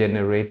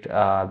generate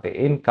the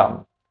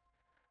income?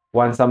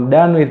 Once I'm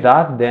done with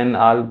that, then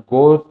I'll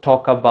go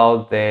talk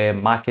about the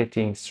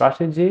marketing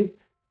strategy,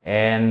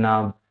 and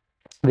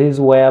this is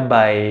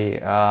whereby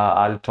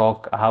I'll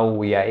talk how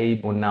we are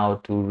able now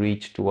to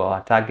reach to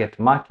our target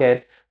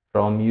market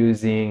from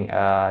using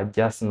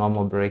just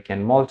normal brick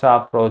and mortar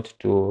approach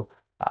to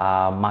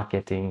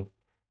marketing.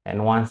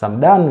 And once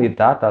I'm done with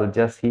that, I'll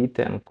just hit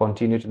and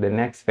continue to the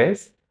next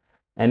phase.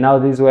 And now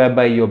this is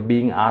whereby you're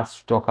being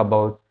asked to talk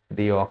about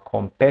your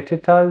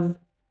competitors,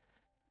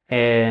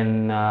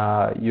 and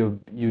you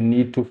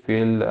need to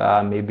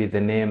fill maybe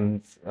the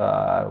names,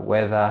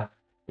 whether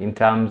in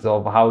terms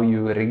of how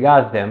you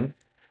regard them.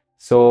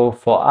 So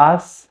for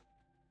us,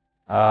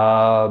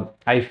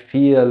 I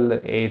feel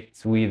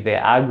it's with the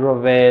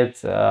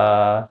agrovets,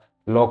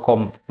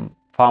 local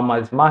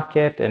farmers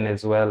market, and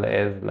as well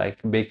as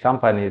like big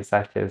companies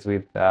such as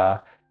with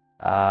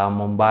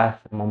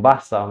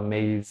Mombasa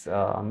maize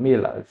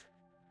millers.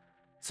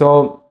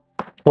 So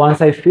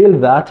once I feel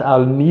that,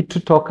 I'll need to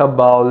talk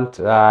about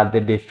the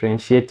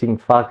differentiating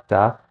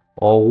factor,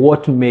 or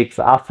what makes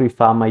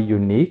AfriFarmer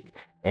unique.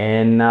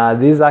 And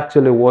this is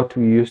actually what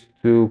we used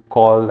to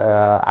call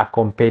a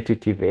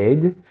competitive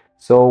edge.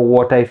 So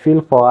what I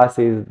feel for us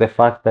is the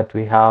fact that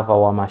we have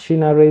our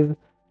machineries,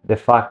 the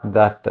fact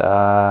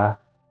that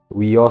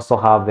we also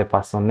have the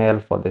personnel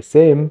for the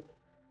same,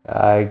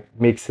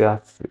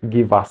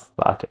 give us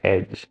that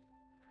edge.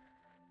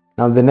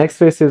 Now the next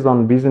phase is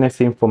on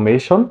business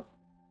information,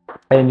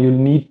 and you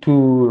need to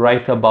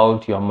write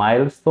about your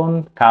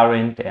milestone,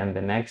 current, and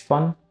the next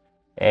one.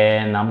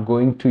 And I'm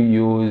going to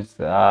use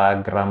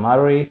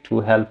Grammarly to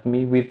help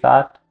me with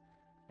that,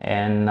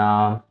 and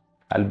I'll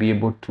be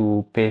able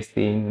to paste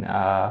in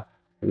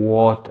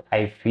what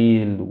I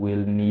feel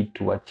we'll need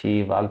to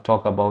achieve. I'll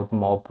talk about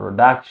more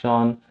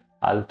production.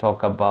 I'll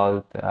talk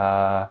about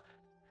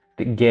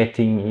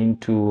getting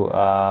into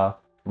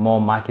more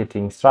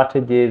marketing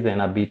strategies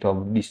and a bit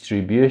of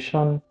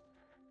distribution,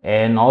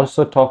 and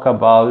also talk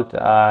about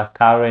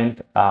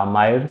current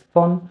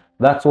milestone.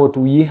 That's what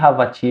we have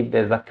achieved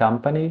as a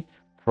company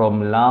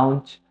from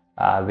launch,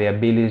 the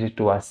ability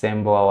to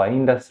assemble our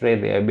industry,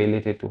 the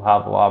ability to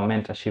have our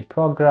mentorship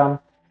program.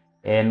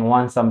 And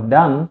once I'm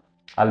done,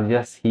 I'll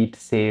just hit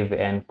save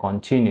and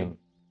continue.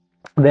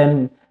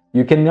 Then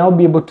you can now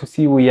be able to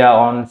see we are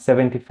on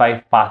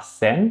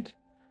 75%.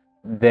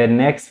 The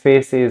next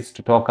phase is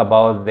to talk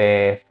about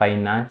the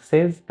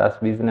finances, that's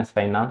business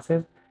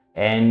finances,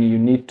 and you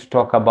need to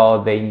talk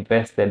about the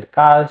invested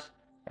cash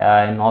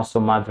and also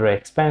monthly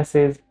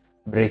expenses,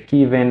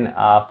 break-even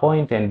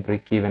point, and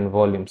break-even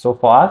volume. So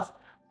for us,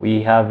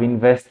 we have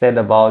invested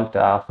about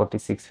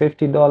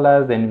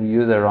 $46.50 and we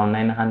use around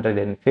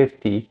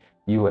 950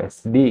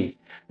 USD.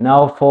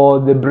 Now for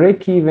the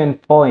break-even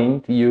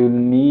point, you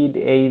need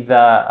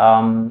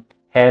either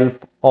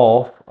help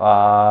of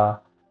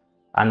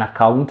an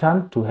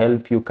accountant to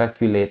help you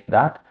calculate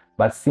that,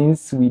 but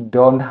since we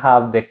don't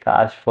have the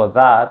cash for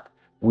that,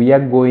 we are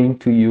going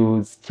to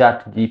use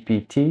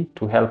ChatGPT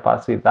to help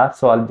us with that.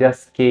 So I'll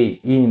just key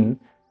in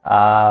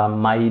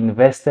my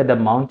invested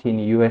amount in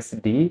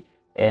USD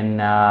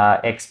and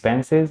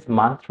expenses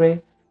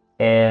monthly,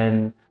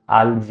 and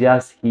I'll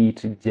just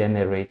hit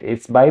generate.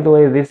 It's, by the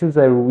way, this is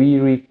a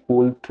really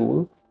cool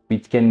tool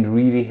which can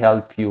really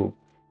help you.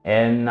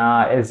 And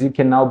as you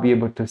can now be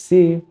able to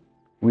see,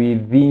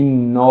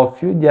 within a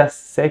few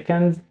just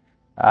seconds,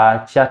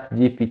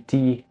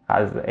 ChatGPT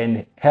has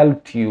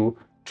helped you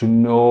to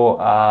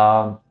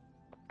know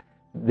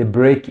the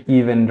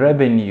break-even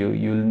revenue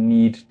you'll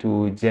need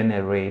to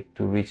generate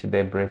to reach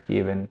the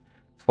break-even.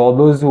 For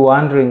those who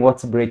are wondering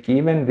what's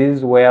break-even, this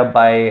is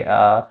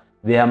whereby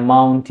the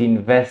amount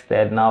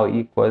invested now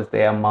equals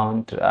the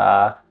amount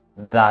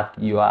that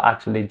you are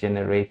actually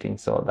generating.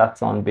 So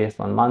that's based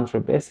on monthly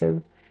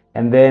basis.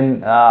 And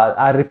then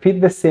I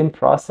repeat the same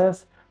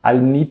process. I'll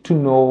need to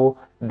know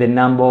the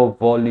number of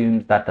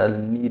volumes that I'll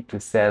need to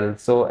sell.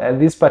 So at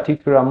this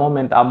particular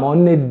moment, I'm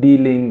only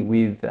dealing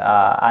with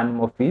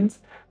animal feeds.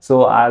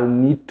 So I'll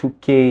need to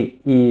key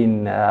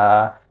in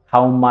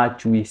how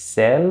much we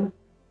sell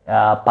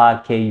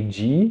per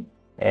kg,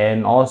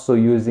 and also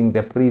using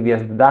the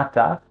previous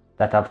data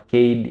that I've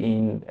keyed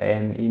in,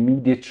 and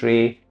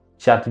immediately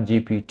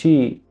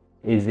ChatGPT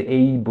is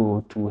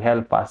able to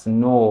help us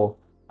know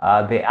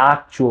the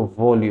actual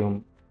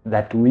volume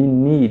that we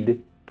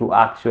need to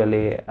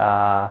actually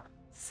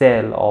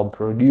sell or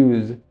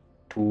produce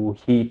to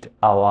hit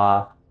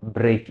our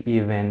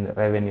break-even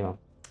revenue.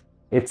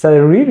 It's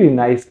a really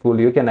nice tool.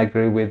 You can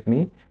agree with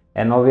me.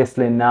 And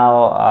obviously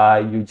now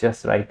you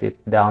just write it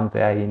down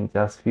there in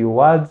just few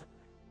words.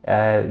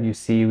 You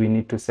see we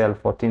need to sell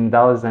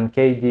 14,000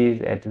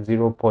 kgs at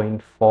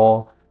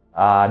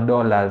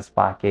 $0.4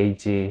 per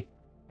kg,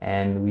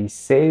 and we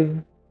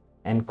save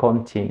and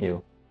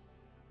continue.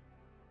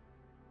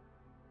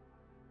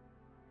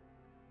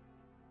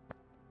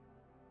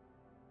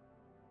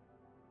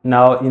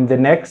 Now in the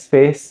next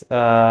phase,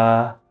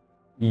 you'll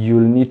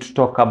need to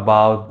talk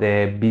about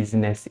the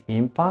business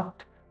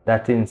impact.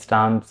 That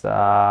instance,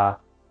 the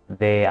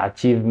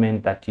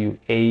achievement that you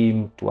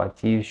aim to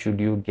achieve should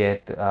you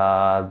get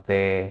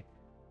the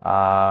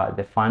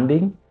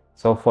funding.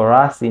 So for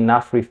us in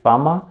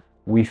AfriFarmer,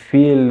 we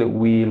feel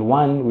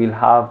we'll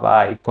have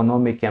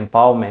economic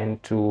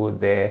empowerment to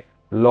the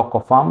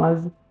local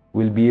farmers.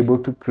 We'll be able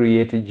to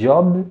create a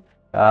job.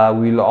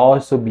 We'll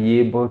also be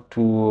able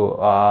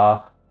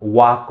to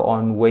work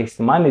on waste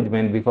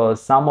management,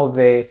 because some of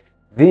the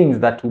things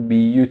that we'll be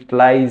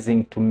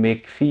utilizing to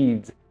make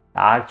feeds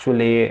are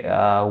actually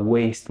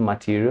waste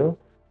material.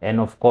 And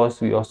of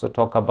course, we also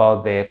talk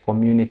about the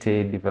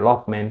community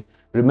development.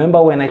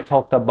 Remember when I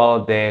talked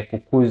about the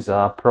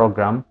Kukuza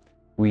program,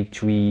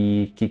 which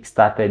we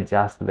kickstarted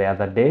just the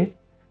other day?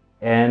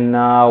 And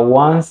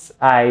once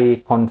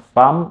I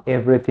confirm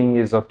everything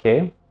is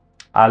okay,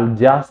 I'll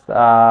just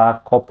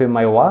copy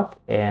my work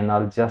and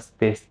I'll just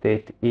paste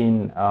it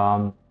in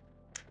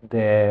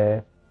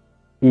the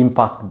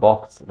impact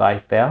box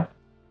right there.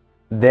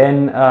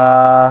 Then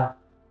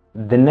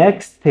the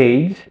next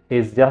stage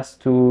is just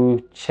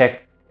to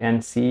check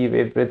and see if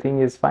everything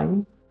is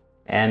fine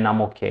and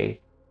I'm okay.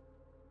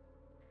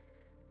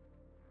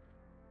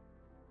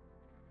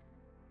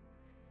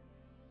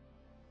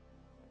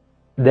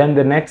 Then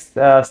the next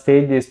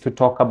stage is to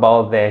talk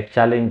about the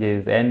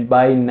challenges. And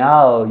by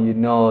now, you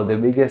know, the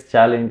biggest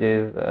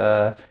challenges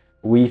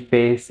we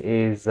face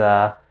is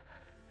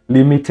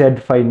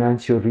limited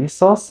financial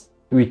resource.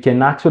 We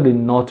can actually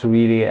not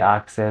really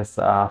access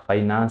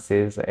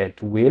finances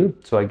at will.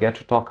 So I get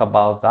to talk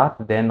about that.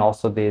 Then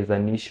also there's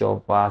an issue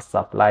of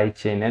supply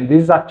chain. And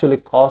this is actually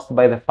caused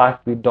by the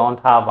fact we don't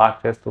have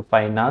access to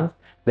finance.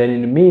 Then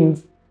it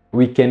means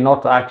we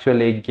cannot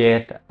actually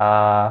get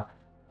our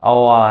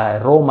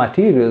raw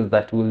materials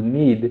that we'll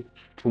need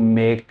to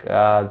make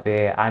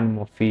the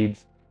animal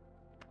feeds.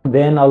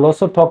 Then I'll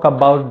also talk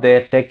about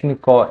the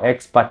technical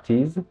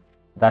expertise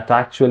that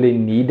actually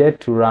needed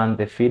to run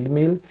the feed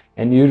mill.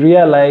 And you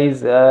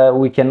realize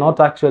we cannot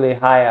actually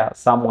hire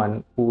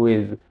someone who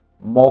is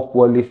more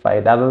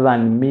qualified other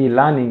than me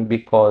learning,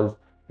 because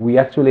we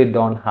actually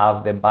don't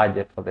have the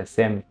budget for the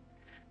same.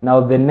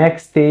 Now the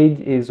next stage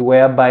is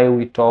whereby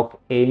we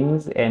talk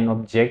aims and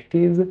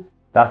objectives.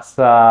 That's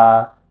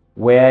this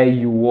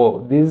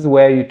is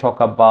where you talk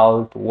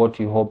about what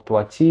you hope to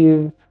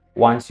achieve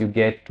once you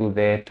get to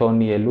the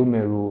Tony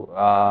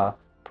Elumelu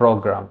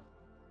program.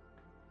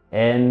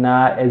 And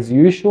as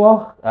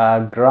usual,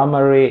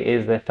 Grammarly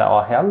is at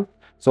our help.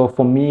 So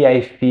for me,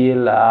 I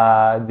feel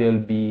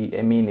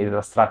it's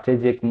a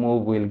strategic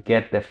move. We'll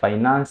get the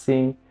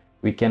financing.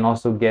 We can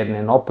also get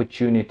an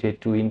opportunity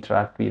to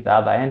interact with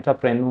other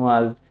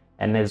entrepreneurs,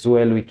 and as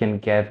well, we can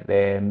get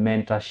the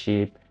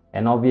mentorship.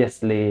 And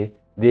obviously,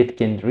 that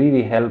can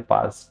really help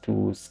us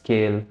to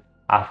scale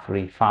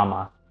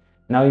AfriFarmer.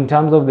 Now, in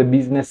terms of the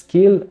business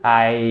skill,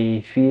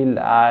 I feel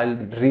I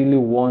really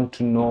want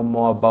to know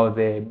more about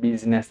the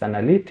business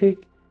analytic.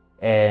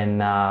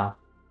 And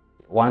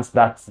once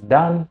that's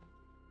done,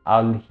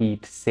 I'll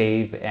hit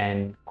save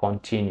and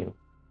continue.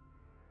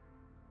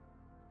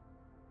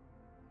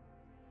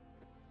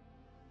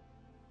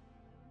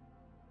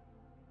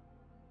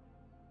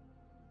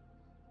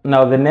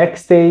 Now, the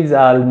next stage,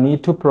 I'll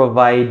need to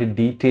provide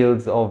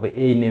details of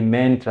any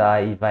mentor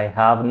if I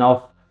have.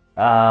 Now,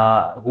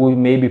 who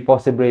maybe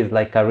possibly is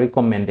like a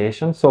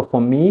recommendation. So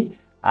for me,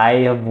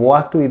 I have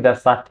worked with a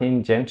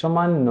certain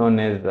gentleman known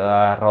as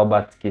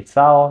Robert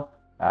Kitsao.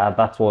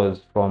 That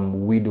was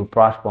from Widow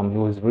platform. He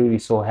was really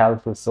so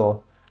helpful.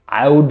 So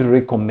I would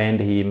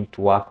recommend him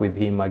to work with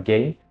him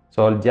again.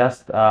 So I'll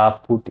just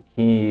put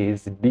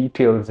his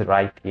details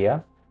right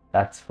here.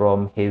 That's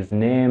from his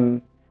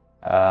name.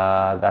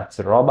 That's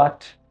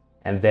Robert.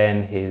 And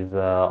then his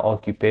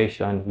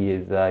occupation, he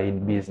is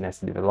in business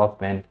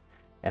development.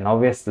 And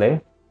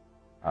obviously,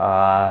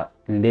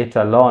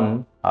 later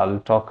on,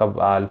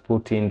 I'll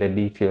put in the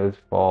details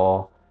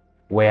for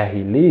where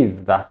he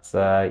lives. That's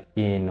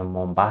in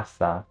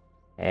Mombasa.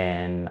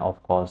 and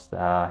of course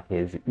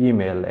his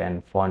email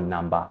and phone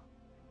number.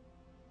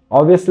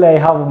 Obviously, I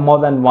have more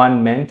than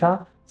one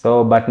mentor,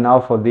 so but now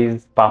for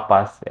this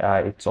purpose,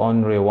 it's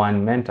only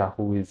one mentor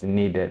who is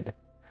needed.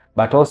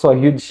 But also a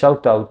huge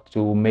shout out to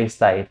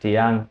Mr.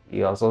 Etiang. He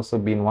has also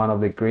been one of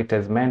the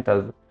greatest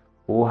mentors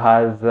who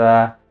has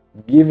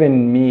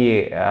given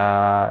me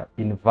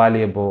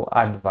invaluable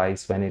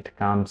advice when it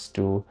comes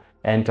to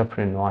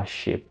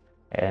entrepreneurship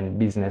and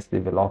business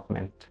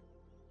development.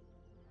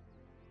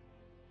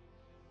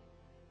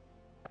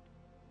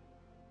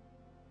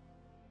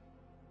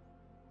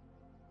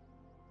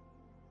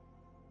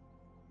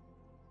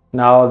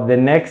 Now, the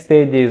next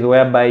stage is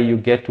whereby you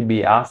get to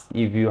be asked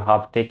if you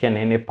have taken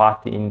any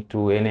part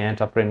into any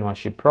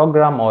entrepreneurship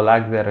program or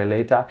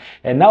accelerator.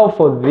 And now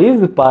for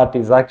this part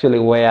is actually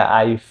where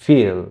I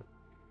feel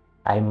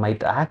I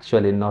might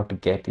actually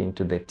not get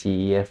into the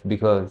TEF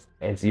because,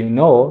 as you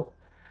know,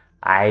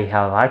 I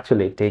have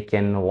actually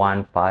taken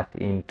one part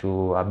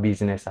into a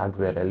business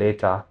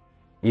accelerator.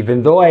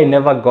 Even though I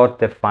never got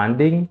the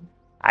funding,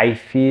 I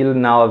feel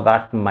now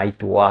that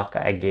might work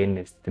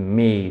against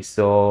me.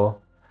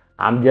 So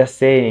I'm just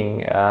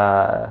saying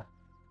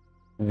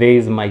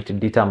these might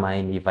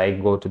determine if I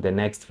go to the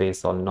next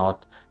phase or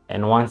not.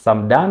 And once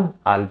I'm done,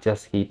 I'll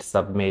just hit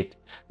submit.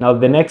 Now,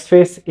 the next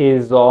phase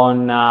is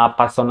on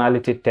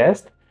personality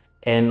test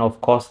and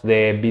of course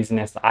the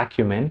business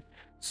acumen.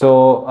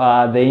 So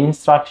the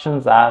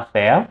instructions are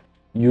there.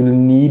 You'll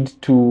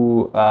need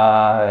to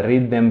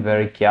read them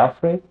very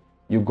carefully.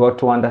 You got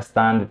to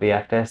understand they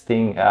are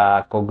testing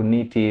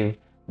cognitive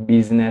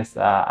business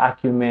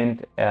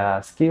acumen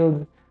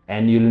skills,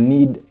 and you'll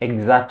need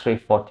exactly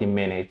 40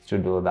 minutes to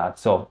do that.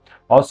 So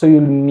also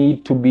you'll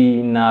need to be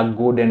in a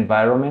good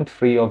environment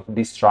free of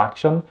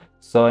distraction.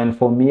 So, and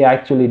for me, I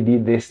actually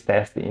did this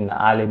test in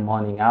early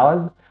morning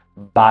hours,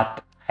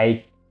 but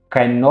I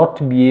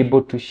cannot be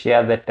able to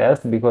share the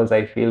test because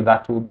I feel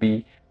that would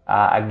be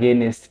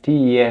against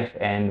TEF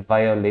and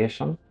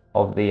violation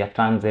of the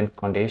terms and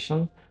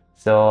conditions.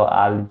 So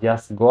I'll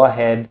just go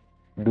ahead,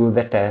 do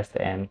the test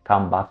and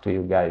come back to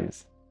you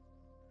guys.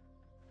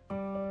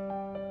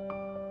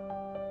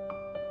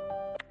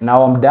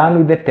 Now I'm done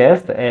with the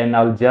test and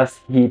I'll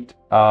just hit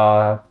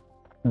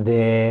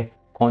the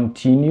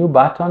continue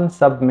button,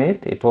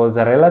 submit. It was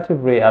a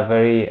relatively a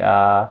very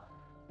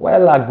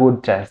well, a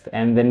good test.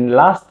 And then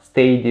last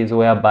stage is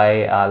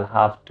whereby I'll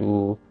have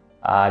to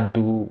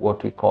do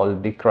what we call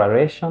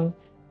declaration.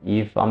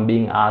 If I'm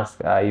being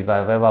asked if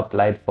I've ever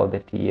applied for the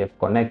TEF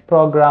Connect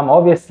program,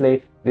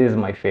 obviously this is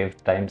my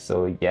fifth time,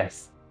 so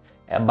yes.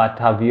 But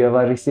have you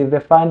ever received the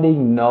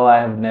funding? No, I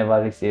have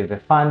never received the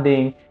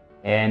funding.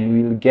 And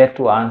we'll get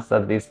to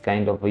answer this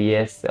kind of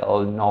yes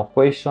or no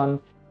question.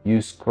 You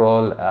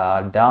scroll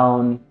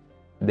down,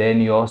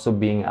 then you're also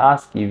being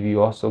asked if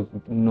you also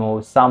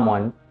know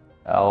someone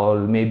or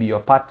maybe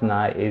your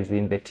partner is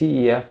in the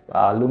TEF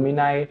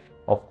alumni.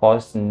 Of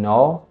course,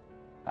 no.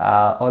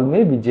 Or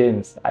maybe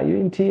James, are you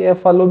in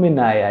TEF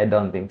alumni? I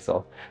don't think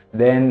so.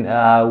 Then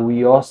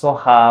we also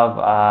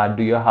have,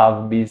 do you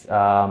have this,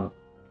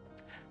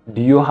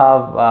 do you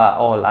have,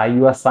 or are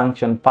you a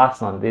sanctioned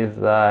person? This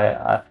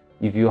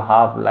if you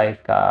have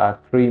like a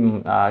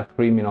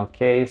criminal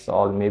case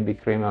or maybe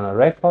criminal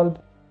record,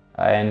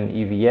 and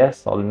if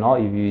yes or no,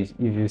 if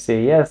you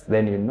say yes,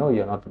 then you know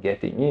you're not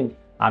getting in.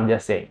 I'm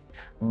just saying.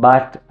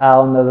 But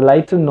on a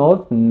lighter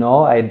note,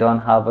 no, I don't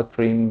have a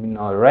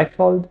criminal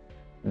record.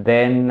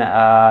 Then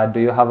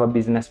do you have a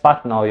business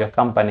partner or your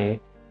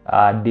company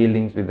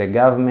dealings with the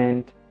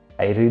government?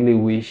 I really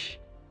wish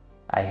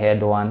I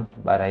had one,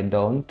 but I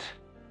don't.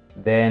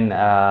 Then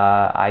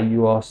are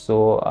you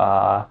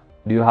also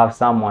do you have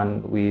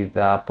someone with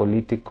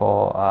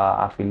political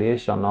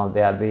affiliation, or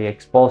are they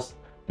exposed?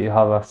 Do you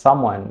have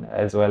someone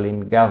as well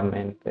in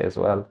government as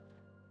well?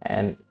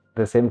 And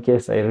the same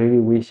case, I really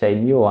wish I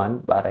knew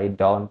one, but I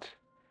don't.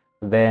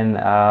 Then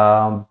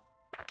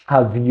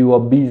have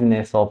your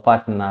business or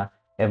partner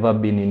ever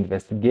been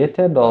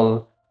investigated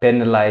or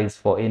penalized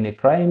for any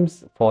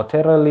crimes, for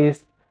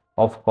terrorists?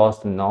 Of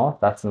course, no,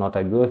 that's not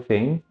a good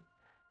thing.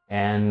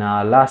 And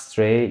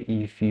lastly,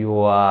 if you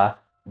are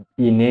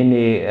in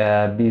any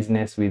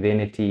business with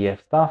any TEF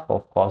staff,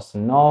 of course,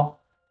 no.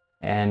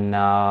 And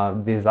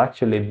this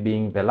actually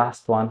being the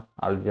last one,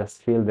 I'll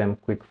just fill them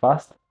quick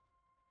fast.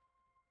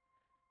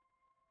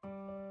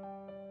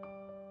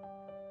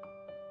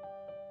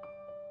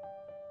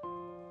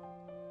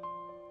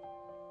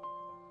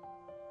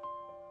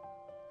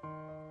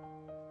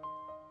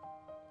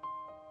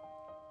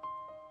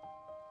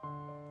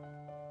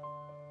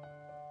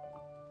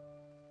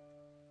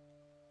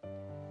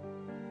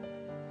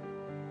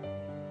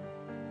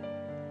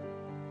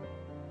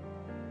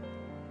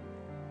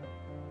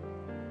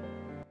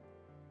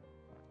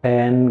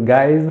 And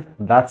guys,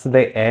 that's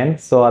the end.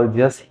 So I'll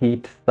just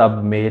hit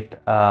submit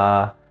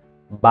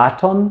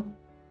button,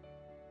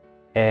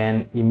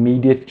 and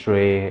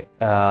immediately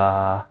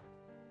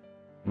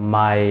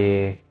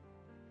my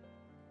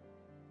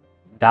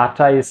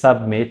data is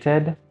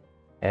submitted,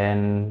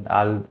 and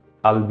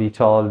I'll be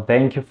told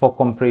thank you for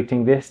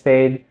completing this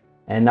stage,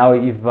 And now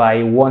if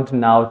I want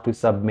now to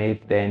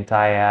submit the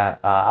entire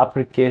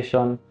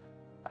application,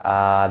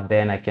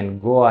 then I can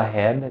go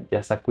ahead,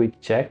 just a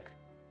quick check.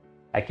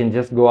 I can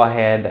just go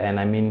ahead and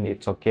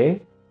it's okay,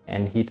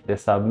 and hit the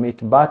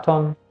submit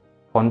button,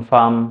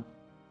 confirm,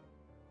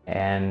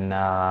 and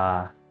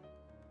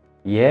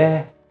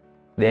yeah,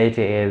 there it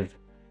is.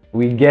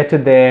 We get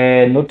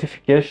the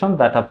notification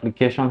that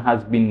application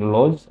has been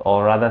lodged,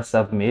 or rather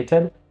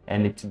submitted,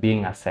 and it's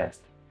being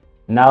assessed.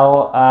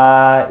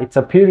 Now it's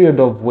a period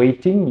of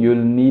waiting. You'll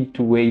need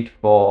to wait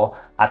for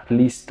at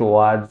least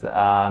towards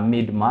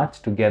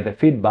mid-March to get the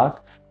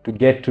feedback, to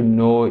get to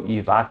know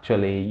if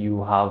actually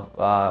you have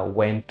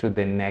went to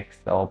the next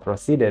or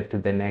proceeded to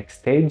the next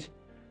stage.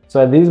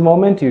 So at this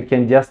moment, you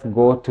can just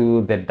go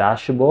to the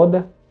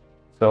dashboard.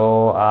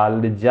 So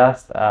I'll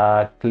just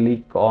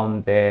click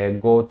on the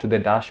go to the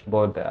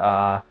dashboard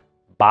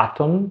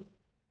button,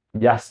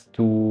 just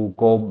to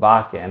go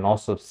back and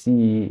also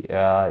see.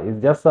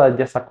 It's just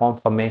a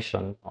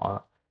confirmation,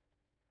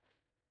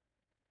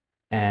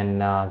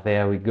 and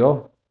there we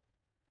go.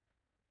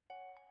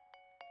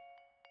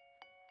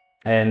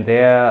 And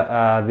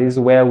there, this is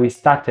where we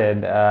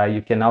started.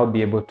 You can now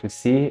be able to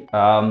see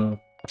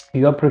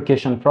your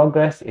application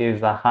progress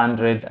is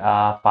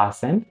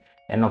 100%,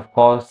 and of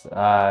course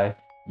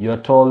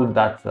you're told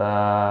that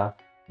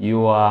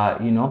you are,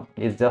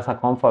 it's just a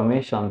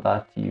confirmation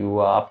that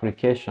your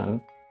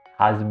application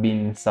has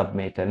been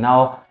submitted.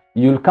 Now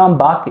you'll come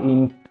back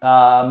in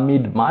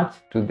mid-March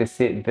to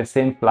the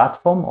same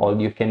platform, or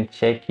you can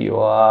check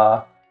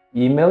your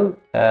email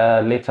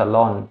later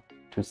on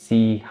to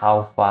see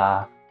how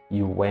far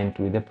you went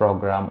with the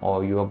program,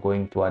 or you are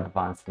going to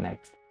advance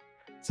next.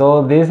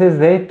 So this is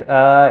it.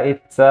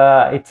 It's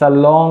a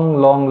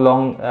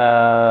long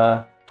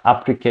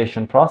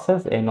application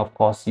process, and of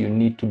course you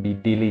need to be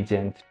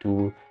diligent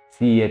to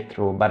see it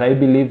through. But I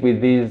believe with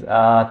this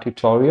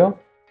tutorial,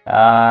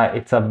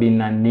 it's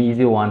been an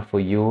easy one for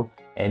you,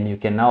 and you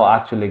can now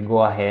actually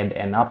go ahead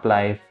and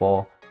apply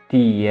for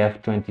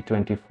TEF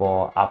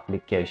 2024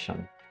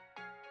 application.